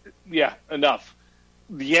right. Yeah, enough.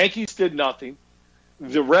 The Yankees did nothing.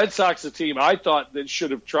 The Red Sox, a team I thought that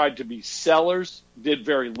should have tried to be sellers, did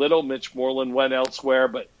very little. Mitch Moreland went elsewhere,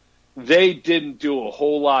 but they didn't do a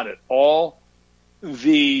whole lot at all.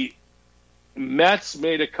 The Mets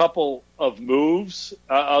made a couple of moves.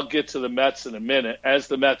 I'll get to the Mets in a minute. As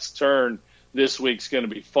the Mets turn, this week's going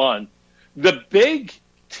to be fun. The big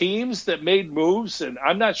teams that made moves, and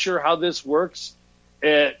I'm not sure how this works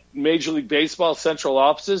at Major League Baseball central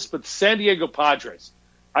offices, but the San Diego Padres.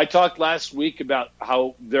 I talked last week about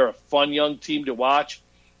how they're a fun young team to watch.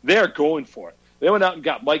 They're going for it. They went out and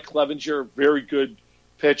got Mike Clevinger, very good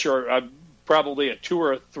pitcher, probably a 2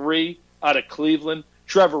 or a 3 out of Cleveland.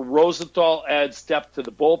 Trevor Rosenthal adds depth to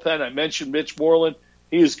the bullpen. I mentioned Mitch Moreland.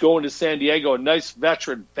 He is going to San Diego, a nice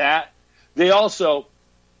veteran bat. They also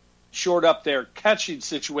shored up their catching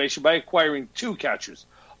situation by acquiring 2 catchers,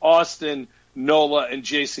 Austin Nola and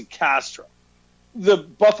Jason Castro. The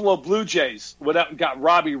Buffalo Blue Jays went out and got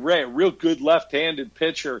Robbie Ray, a real good left-handed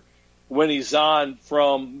pitcher when he's on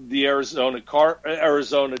from the Arizona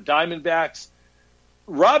Diamondbacks.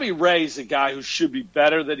 Robbie Ray is a guy who should be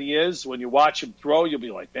better than he is. When you watch him throw, you'll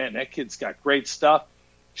be like, man, that kid's got great stuff.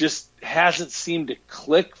 Just hasn't seemed to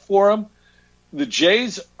click for him. The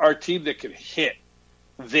Jays are a team that can hit.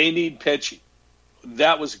 They need pitching.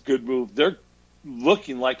 That was a good move. They're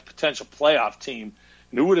looking like a potential playoff team.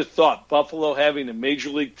 And who would have thought Buffalo having a major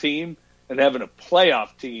league team and having a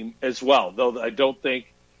playoff team as well, though I don't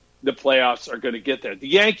think the playoffs are going to get there. The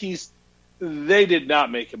Yankees, they did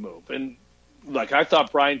not make a move. And, I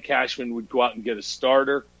thought Brian Cashman would go out and get a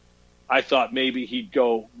starter. I thought maybe he'd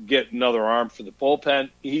go get another arm for the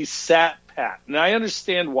bullpen. He sat pat. And I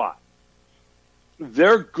understand why.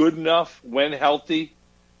 They're good enough when healthy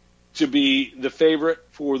to be the favorite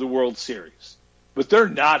for the World Series. But they're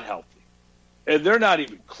not healthy. And they're not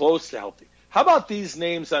even close to healthy. How about these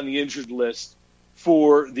names on the injured list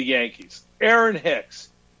for the Yankees? Aaron Hicks,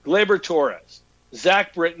 Gleyber Torres,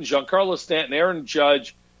 Zach Britton, Giancarlo Stanton, Aaron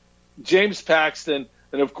Judge, James Paxton,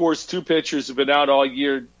 and, of course, 2 pitchers have been out all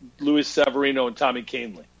year, Luis Severino and Tommy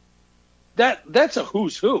Kahnle. That's a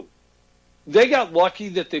who's who. They got lucky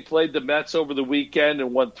that they played the Mets over the weekend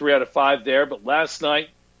and won 3 out of 5 there, but last night,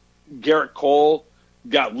 Garrett Cole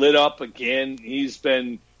got lit up again. He's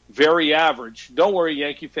been very average. Don't worry,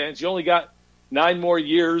 Yankee fans. You only got 9 more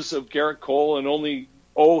years of Garrett Cole and only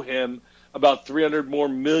owe him about $300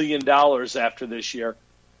 million more after this year.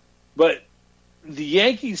 But the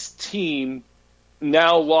Yankees team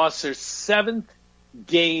now lost their 7th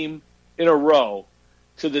game in a row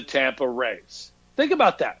to the Tampa Rays. Think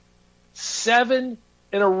about that. 7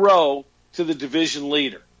 in a row to the division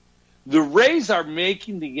leader. The Rays are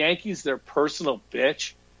making the Yankees their personal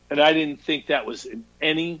bitch, and I didn't think that was in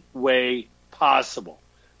any way possible.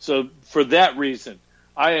 So for that reason,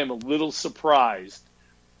 I am a little surprised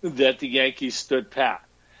that the Yankees stood pat.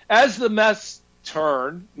 As the Mets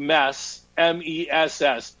turn,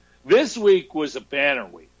 M-E-S-S, this week was a banner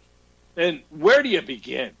week. And where do you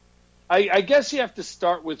begin? I guess you have to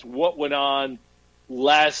start with what went on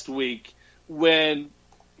last week when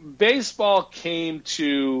baseball came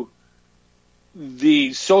to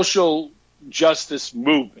the social justice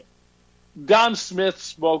movement. Dom Smith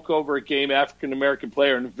spoke over a game, African-American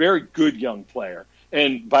player, and a very good young player,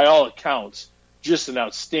 and by all accounts, just an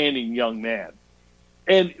outstanding young man.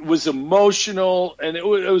 And it was emotional, and it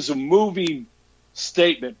was a moving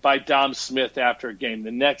statement by Dom Smith after a game.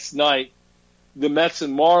 The next night, the Mets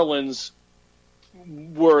and Marlins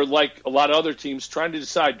were, like a lot of other teams, trying to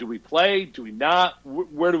decide, do we play, do we not,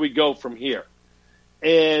 where do we go from here?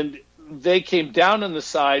 And they came down on the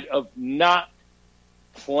side of not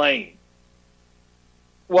playing.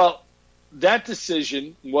 Well, that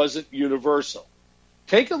decision wasn't universal.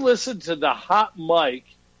 Take a listen to the hot mic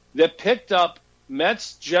that picked up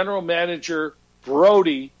Mets general manager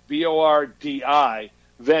Brody, B-O-R-D-I,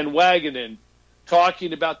 Van Wagenen,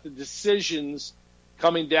 talking about the decisions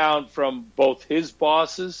coming down from both his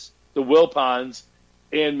bosses, the Wilpons,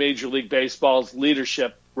 and Major League Baseball's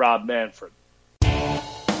leadership, Rob Manfred.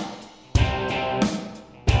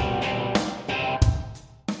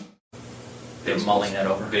 They're mulling that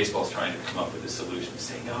over. Baseball's trying to come up with a solution,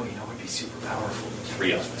 saying, "Oh, it would be super powerful."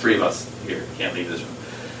 Three of us here can't leave this room.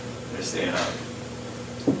 They're saying,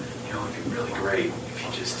 "It'd be really great if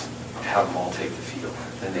you just have them all take the field."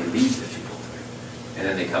 Then they leave the field, and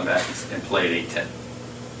then they come back and play at 8:10.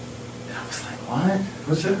 And I was like, "What?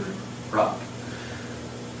 What's that?" Rob.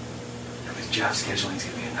 Because job scheduling is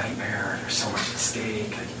going to be a nightmare. There's so much at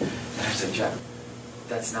stake. And I said, "Jeff,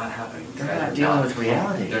 that's not happening. They're not dealing with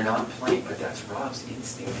reality. They're not playing, but that's Rob's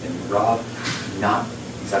instinct." And Rob, not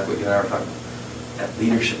exactly what you and I were talking about, at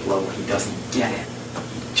leadership level, he doesn't get it.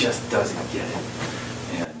 He just doesn't get it.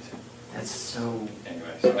 And that's so...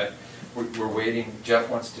 Anyway, so we're waiting. Jeff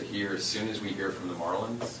wants to hear, as soon as we hear from the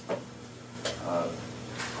Marlins,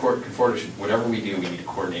 Conforto should, whatever we do, we need to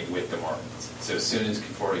coordinate with the Marlins. So as soon as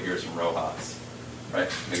Conforto hears from Rojas, right,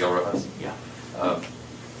 Miguel Rojas, Yeah.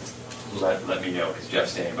 let me know, because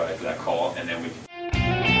Jeff's standing by for that call, and then we can.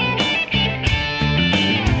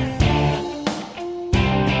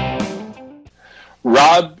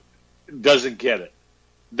 Rob doesn't get it.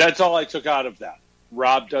 That's all I took out of that.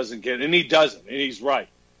 Rob doesn't get it, and he doesn't, and he's right.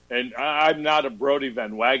 And I'm not a Brodie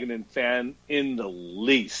Van Wagenen fan in the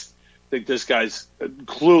least. I think this guy's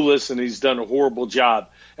clueless, and he's done a horrible job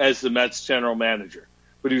as the Mets general manager.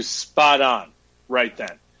 But he was spot on right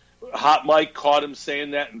then. Hot Mike caught him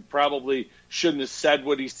saying that and probably shouldn't have said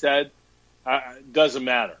what he said. Doesn't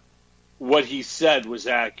matter. What he said was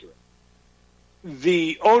accurate.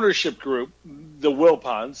 The ownership group, the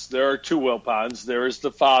Wilpons, there are two Wilpons. There is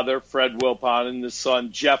the father, Fred Wilpon, and the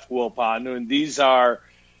son, Jeff Wilpon, and these are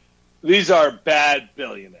bad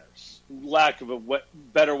billionaires. Lack of a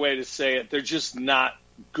better way to say it. They're just not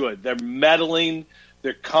good. They're meddling.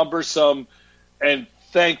 They're cumbersome. And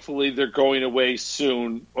thankfully, they're going away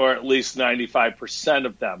soon, or at least 95%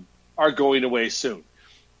 of them are going away soon.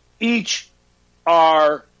 Each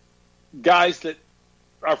are guys that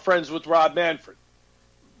are friends with Rob Manfred.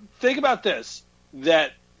 Think about this,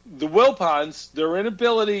 that the Wilpons, their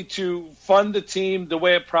inability to fund the team the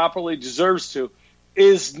way it properly deserves to,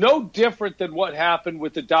 is no different than what happened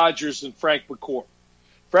with the Dodgers and Frank McCourt.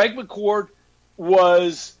 Frank McCourt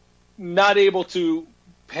was not able to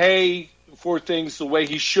pay for things the way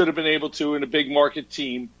he should have been able to in a big market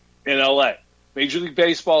team in L.A. Major League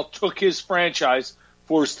Baseball took his franchise,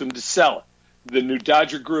 forced him to sell it. The new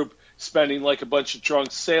Dodger group spending like a bunch of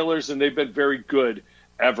drunk sailors, and they've been very good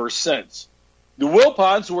ever since. The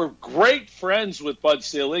Wilpons, who were great friends with Bud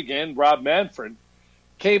Selig and Rob Manfred,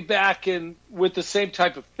 came back and with the same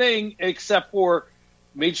type of thing, except for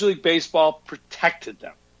Major League Baseball protected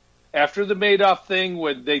them. After the Madoff thing,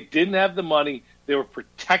 when they didn't have the money, they were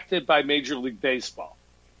protected by Major League Baseball.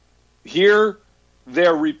 Here,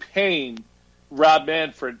 they're repaying Rob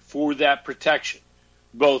Manfred for that protection.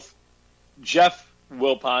 Both Jeff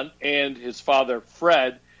Wilpon and his father,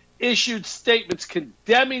 Fred, issued statements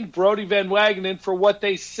condemning Brodie Van Wagenen for what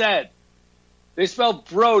they said. They spelled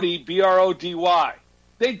Brodie, B-R-O-D-Y.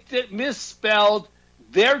 They misspelled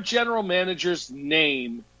their general manager's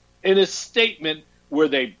name in a statement where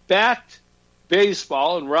they backed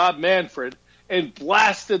baseball and Rob Manfred and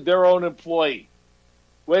blasted their own employee.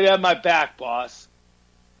 Way to have my back, boss.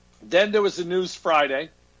 Then there was the news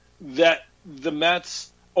Friday that the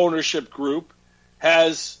Mets ownership group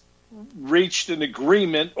has reached an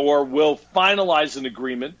agreement or will finalize an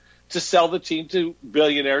agreement to sell the team to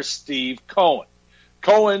billionaire Steve Cohen.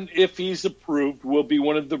 Cohen, if he's approved, will be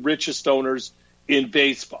one of the richest owners in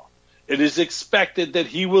baseball. It is expected that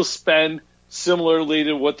he will spend similarly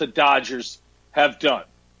to what the Dodgers have done.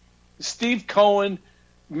 Steve Cohen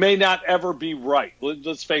may not ever be right.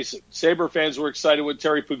 Let's face it. Sabre fans were excited when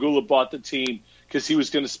Terry Pegula bought the team because he was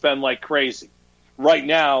going to spend like crazy. Right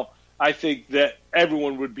now, I think that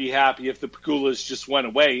everyone would be happy if the Pegulas just went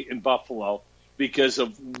away in Buffalo because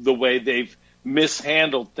of the way they've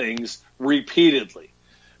mishandled things repeatedly.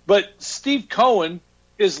 But Steve Cohen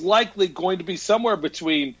is likely going to be somewhere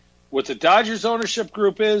between what the Dodgers ownership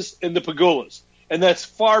group is and the Pegulas. And that's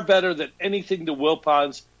far better than anything the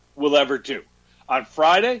Wilpons will ever do. On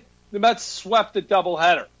Friday, the Mets swept a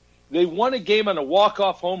doubleheader. They won a game on a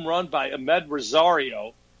walk-off home run by Ahmed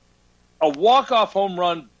Rosario, a walk-off home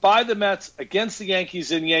run by the Mets against the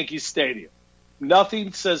Yankees in Yankee Stadium.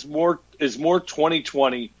 Nothing is more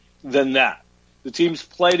 2020 than that. The teams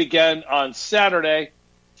played again on Saturday.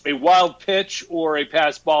 A wild pitch or a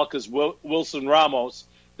pass ball because Wilson Ramos,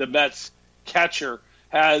 the Mets catcher,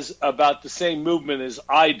 has about the same movement as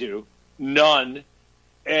I do, none,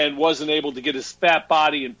 and wasn't able to get his fat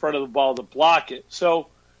body in front of the ball to block it. So,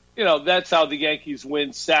 that's how the Yankees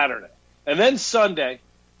win Saturday. And then Sunday,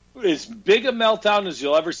 as big a meltdown as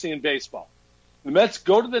you'll ever see in baseball. The Mets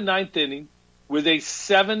go to the ninth inning with a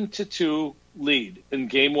 7-2 lead in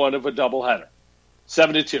game one of a doubleheader.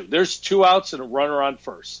 7-2. There's 2 outs and a runner on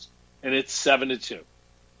first, and it's 7-2.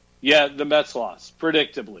 Yeah, the Mets lost.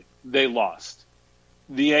 Predictably, they lost.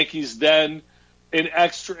 The Yankees then, in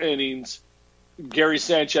extra innings, Gary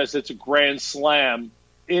Sanchez hits a grand slam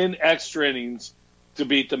in extra innings to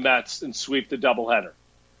beat the Mets and sweep the doubleheader.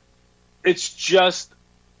 It's just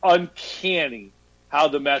uncanny how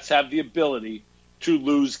the Mets have the ability to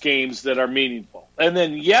lose games that are meaningful. And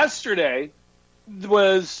then yesterday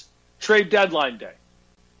was trade deadline day.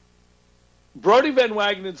 Brodie Van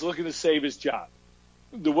Wagenen's looking to save his job.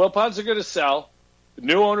 The Wilpons are going to sell. The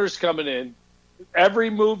new owner's coming in. Every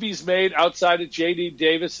move he's made outside of J.D.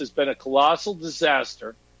 Davis has been a colossal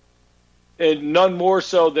disaster. and none more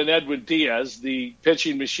so than Edwin Diaz, the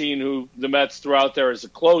pitching machine who the Mets throw out there as a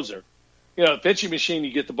closer. The pitching machine,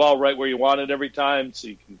 you get the ball right where you want it every time so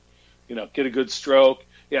you can, get a good stroke.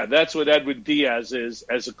 Yeah, that's what Edwin Diaz is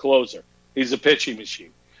as a closer. He's a pitching machine.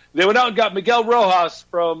 They went out and got Miguel Rojas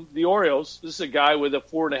from the Orioles. This is a guy with a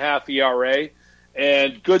 4.5 ERA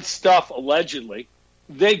and good stuff, allegedly.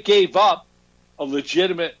 They gave up a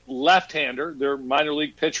legitimate left-hander, their minor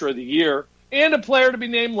league pitcher of the year, and a player to be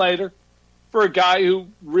named later for a guy who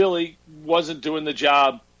really wasn't doing the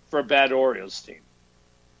job for a bad Orioles team.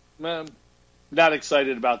 Not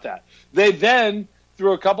excited about that. They then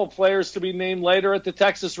threw a couple players to be named later at the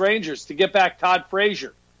Texas Rangers to get back Todd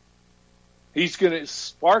Frazier. He's going to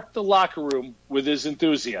spark the locker room with his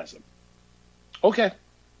enthusiasm. Okay,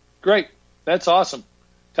 great. That's awesome.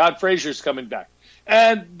 Todd Frazier's coming back.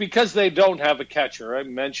 And because they don't have a catcher, I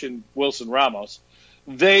mentioned Wilson Ramos,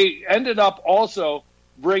 they ended up also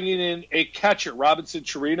bringing in a catcher, Robinson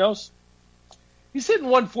Chirinos. He's hitting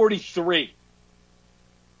 143.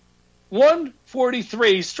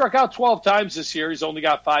 143. He struck out 12 times this year. He's only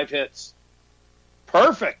got 5 hits.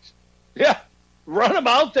 Perfect. Yeah, run him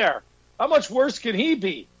out there. How much worse can he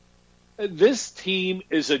be? This team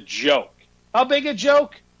is a joke. How big a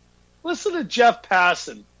joke? Listen to Jeff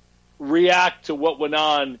Passan react to what went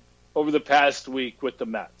on over the past week with the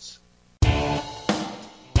Mets.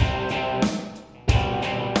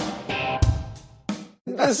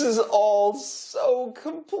 This is all so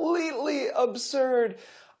completely absurd.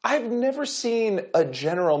 I've never seen a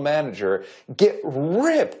general manager get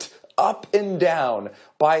ripped up and down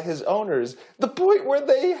by his owners, the point where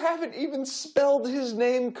they haven't even spelled his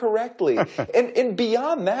name correctly. and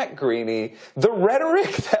beyond that, Greeny, the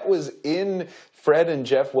rhetoric that was in Fred and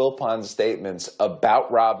Jeff Wilpon's statements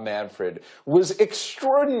about Rob Manfred was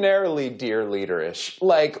extraordinarily dear leaderish.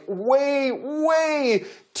 Like, way, way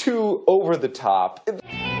too over the top.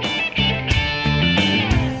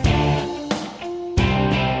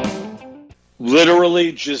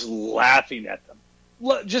 Literally just laughing at them.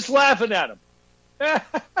 Just laughing at them.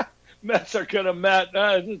 Mets are going to Met.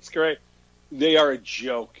 It's great. They are a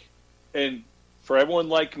joke. And for everyone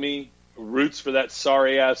like me who roots for that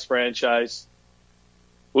sorry-ass franchise,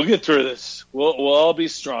 we'll get through this. We'll all be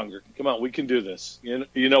stronger. Come on, we can do this.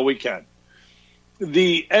 You know we can.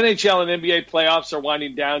 The NHL and NBA playoffs are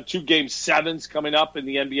winding down. 2 Game 7s coming up in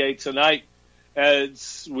the NBA tonight.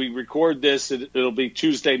 As we record this, it'll be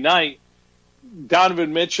Tuesday night.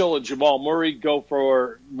 Donovan Mitchell and Jamal Murray go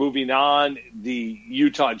for moving on. The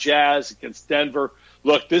Utah Jazz against Denver.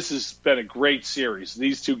 Look, this has been a great series.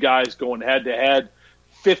 These two guys going head-to-head.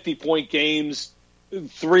 50-point games.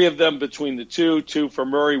 3 of them between the two. 2 for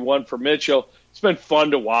Murray, 1 for Mitchell. It's been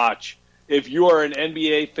fun to watch. If you are an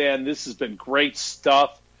NBA fan, this has been great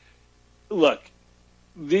stuff. Look,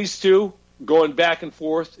 these two going back and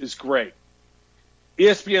forth is great.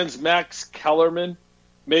 ESPN's Max Kellerman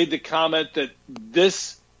made the comment that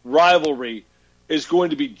this rivalry is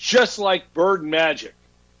going to be just like Bird and Magic.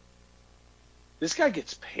 This guy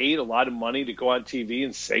gets paid a lot of money to go on TV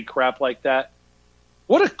and say crap like that.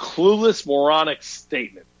 What a clueless, moronic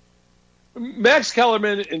statement. Max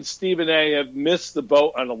Kellerman and Stephen A. have missed the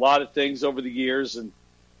boat on a lot of things over the years, and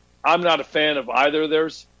I'm not a fan of either of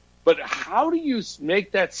theirs. But how do you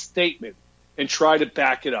make that statement and try to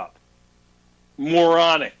back it up?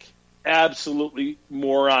 Moronic. Absolutely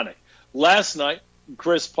moronic. Last night,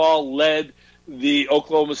 Chris Paul led the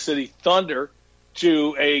Oklahoma City Thunder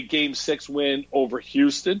to a Game 6 win over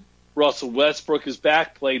Houston. Russell Westbrook is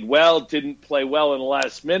back, played well, didn't play well in the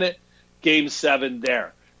last minute. Game 7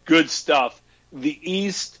 there. Good stuff. The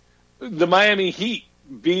East, the Miami Heat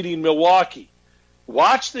beating Milwaukee.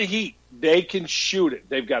 Watch the Heat. They can shoot it.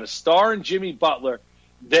 They've got a star in Jimmy Butler.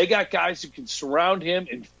 They got guys who can surround him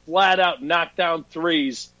and flat out knock down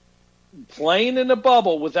threes. Playing in the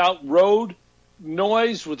bubble without road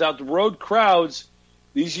noise, without the road crowds,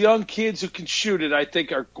 these young kids who can shoot it, I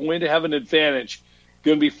think, are going to have an advantage.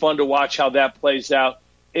 Going to be fun to watch how that plays out.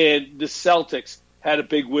 And the Celtics had a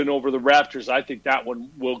big win over the Raptors. I think that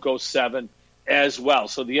one will go 7 as well.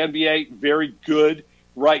 So the NBA, very good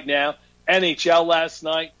right now. NHL last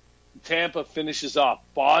night, Tampa finishes off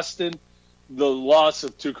Boston. The loss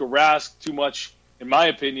of Tuukka Rask, too much, in my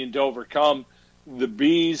opinion, to overcome. The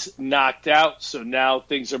Bees knocked out, so now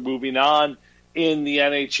things are moving on in the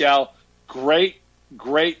NHL. Great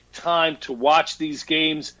time to watch these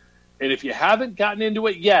games. And if you haven't gotten into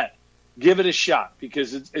it yet, give it a shot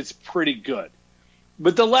because it's pretty good.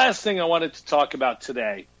 But the last thing I wanted to talk about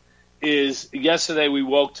today is yesterday we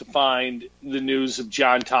woke to find the news of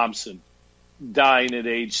John Thompson dying at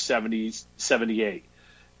age 78.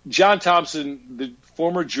 John Thompson, the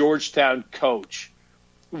former Georgetown coach,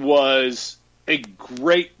 was a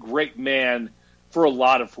great, great man for a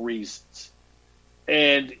lot of reasons.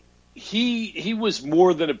 And he was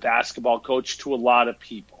more than a basketball coach to a lot of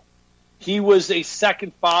people. He was a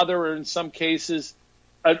second father, or in some cases,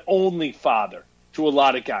 an only father to a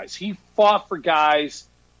lot of guys. He fought for guys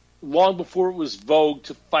long before it was vogue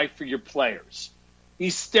to fight for your players. He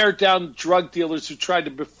stared down drug dealers who tried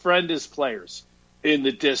to befriend his players in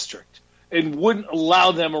the district and wouldn't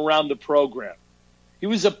allow them around the program. He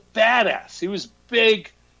was a badass. He was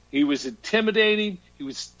big. He was intimidating. He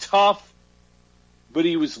was tough, but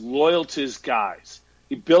he was loyal to his guys.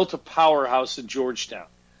 He built a powerhouse in Georgetown.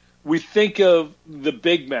 We think of the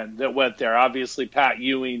big men that went there, obviously Pat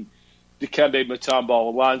Ewing, Dikembe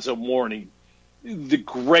Mutombo, Alonzo Mourning, the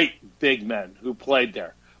great big men who played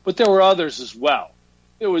there. But there were others as well.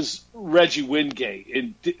 It was Reggie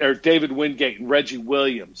Wingate, or David Wingate and Reggie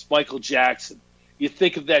Williams, Michael Jackson. You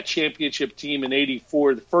think of that championship team in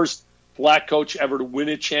 '84, the first black coach ever to win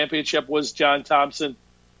a championship was John Thompson.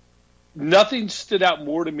 Nothing stood out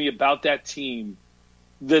more to me about that team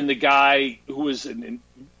than the guy who was an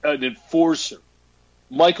enforcer,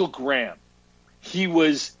 Michael Graham. He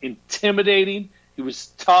was intimidating. He was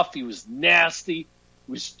tough. He was nasty.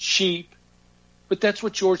 He was cheap. But that's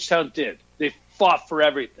what Georgetown did. They fought for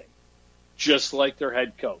everything, just like their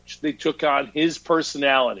head coach. They took on his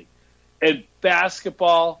personality. And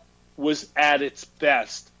basketball was at its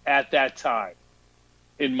best at that time,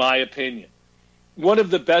 in my opinion. One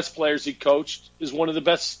of the best players he coached is one of the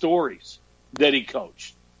best stories that he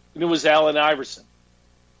coached, and it was Allen Iverson.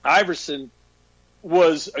 Iverson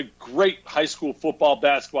was a great high school football,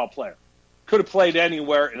 basketball player. Could have played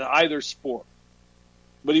anywhere in either sport.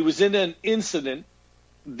 But he was in an incident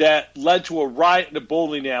that led to a riot in a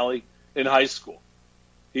bowling alley in high school.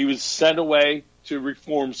 He was sent away to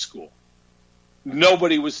reform school.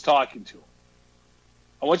 Nobody was talking to him.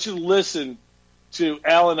 I want you to listen to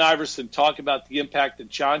Allen Iverson talk about the impact that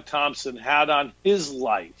John Thompson had on his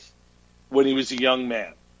life when he was a young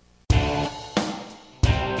man.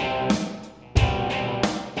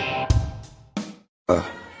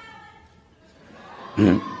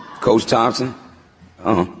 Coach Thompson,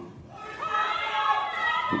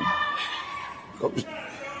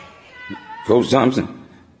 Coach Thompson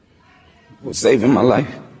was saving my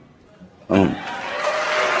life.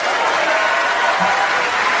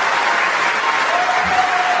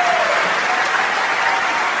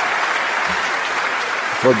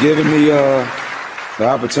 For giving me the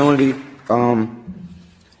opportunity.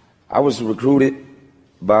 I was recruited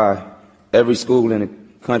by every school in the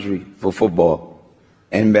country for football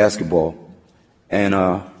and basketball. And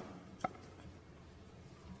an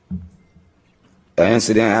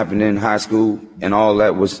incident happened in high school, and all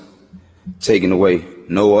that was taken away.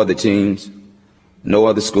 No other teams, no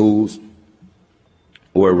other schools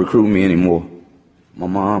were recruiting me anymore. My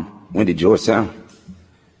mom went to Georgetown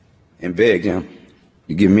and begged him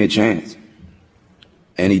to give me a chance.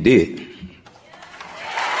 And he did.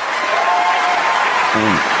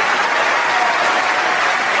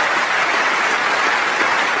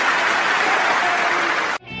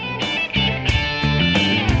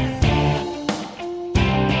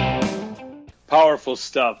 Powerful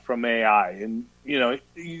stuff from AI. And, you know,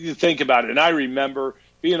 you think about it. And I remember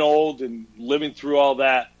being old and living through all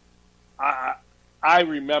that. I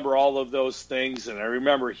remember all of those things, and I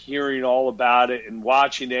remember hearing all about it and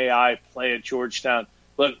watching AI play at Georgetown.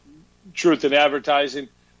 But truth in advertising,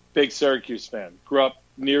 big Syracuse fan. Grew up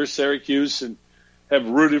near Syracuse and have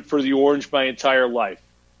rooted for the Orange my entire life.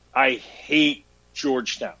 I hate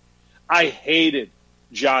Georgetown. I hated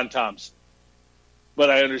John Thompson, but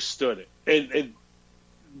I understood it. And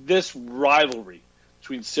this rivalry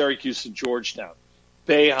between Syracuse and Georgetown,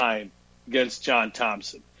 Boeheim against John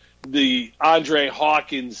Thompson, the Andre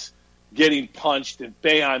Hawkins getting punched and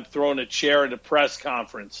Boeheim throwing a chair at a press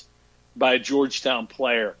conference by a Georgetown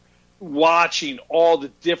player, watching all the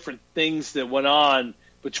different things that went on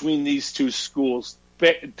between these two schools,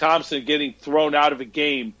 Thompson getting thrown out of a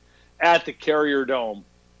game at the Carrier Dome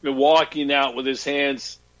and walking out with his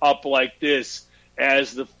hands up like this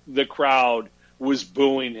as the crowd was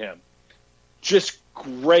booing him. Just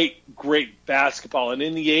great, great basketball. And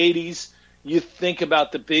in the 80s, you think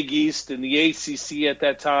about the Big East and the ACC at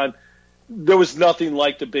that time, there was nothing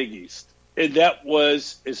like the Big East. And that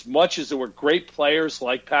was, as much as there were great players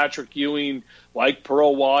like Patrick Ewing, like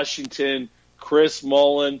Pearl Washington, Chris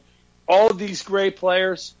Mullin, all of these great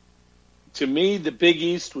players, to me, the Big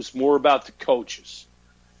East was more about the coaches.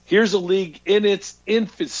 Here's a league in its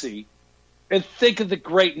infancy, and think of the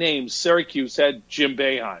great names. Syracuse had Jim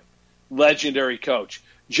Boeheim, legendary coach.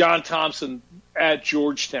 John Thompson at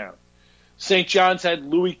Georgetown. St. John's had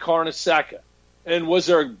Louis Carnesecca. And was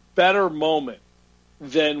there a better moment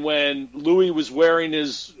than when Louis was wearing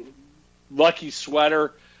his lucky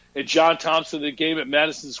sweater and John Thompson, in the game at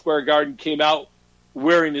Madison Square Garden, came out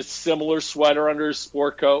wearing a similar sweater under his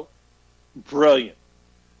sport coat? Brilliant.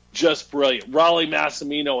 Just brilliant. Raleigh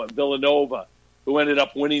Massimino at Villanova, who ended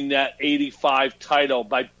up winning that 85 title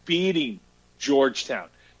by beating Georgetown.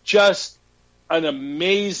 Just an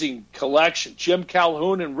amazing collection. Jim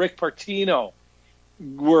Calhoun and Rick Partino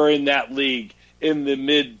were in that league in the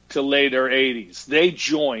mid to later 80s. They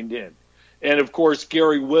joined in. And, of course,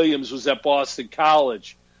 Gary Williams was at Boston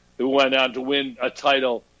College, who went on to win a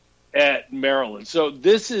title at Maryland. So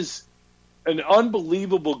this is an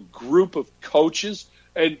unbelievable group of coaches.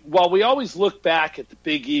 And while we always look back at the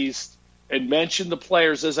Big East and mention the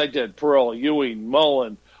players, as I did, Pearl, Ewing,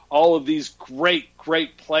 Mullen, all of these great,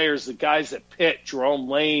 great players, the guys at Pitt, Jerome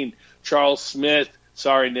Lane, Charles Smith,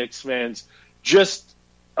 sorry, Knicks fans, just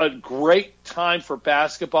a great time for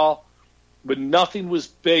basketball, but nothing was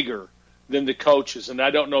bigger than the coaches. And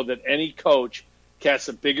I don't know that any coach cast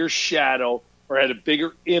a bigger shadow or had a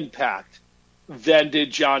bigger impact than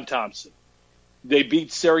did John Thompson. They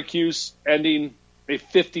beat Syracuse, ending a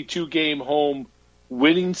 52-game home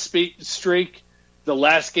winning streak, the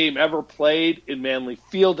last game ever played in Manley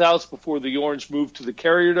Fieldhouse before the Orange moved to the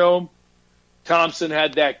Carrier Dome. Thompson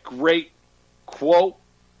had that great quote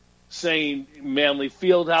saying Manley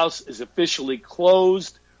Fieldhouse is officially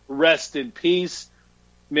closed. Rest in peace.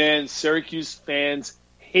 Man, Syracuse fans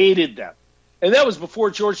hated them. And that was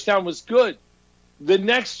before Georgetown was good. The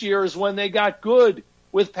next year is when they got good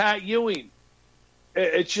with Pat Ewing.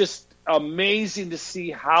 It's just amazing to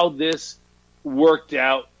see how this worked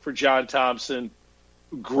out for John Thompson.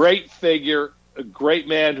 Great figure, a great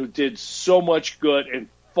man who did so much good and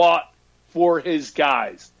fought for his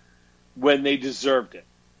guys when they deserved it.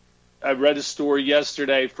 I read a story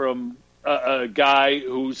yesterday from a guy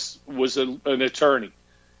who was an attorney.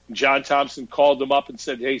 John Thompson called him up and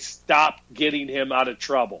said, hey, stop getting him out of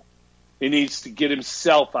trouble. He needs to get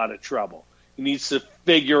himself out of trouble. He needs to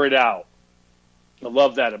figure it out. I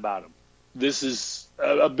love that about him. This is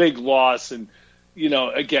a big loss. And, you know,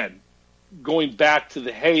 again, going back to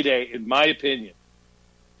the heyday, in my opinion,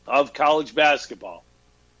 of college basketball,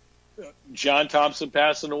 John Thompson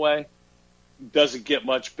passing away doesn't get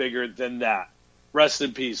much bigger than that. Rest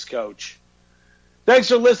in peace, Coach. Thanks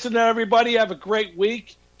for listening, everybody. Have a great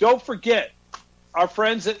week. Don't forget, our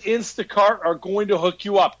friends at Instacart are going to hook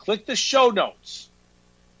you up. Click the show notes.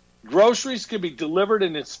 Groceries can be delivered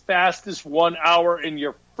in as fast as 1 hour, and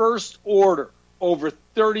your first order over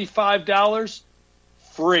 $35,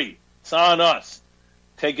 free. It's on us.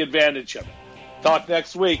 Take advantage of it. Talk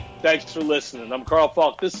next week. Thanks for listening. I'm Carl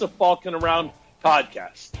Falk. This is a Falcon Around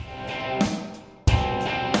podcast.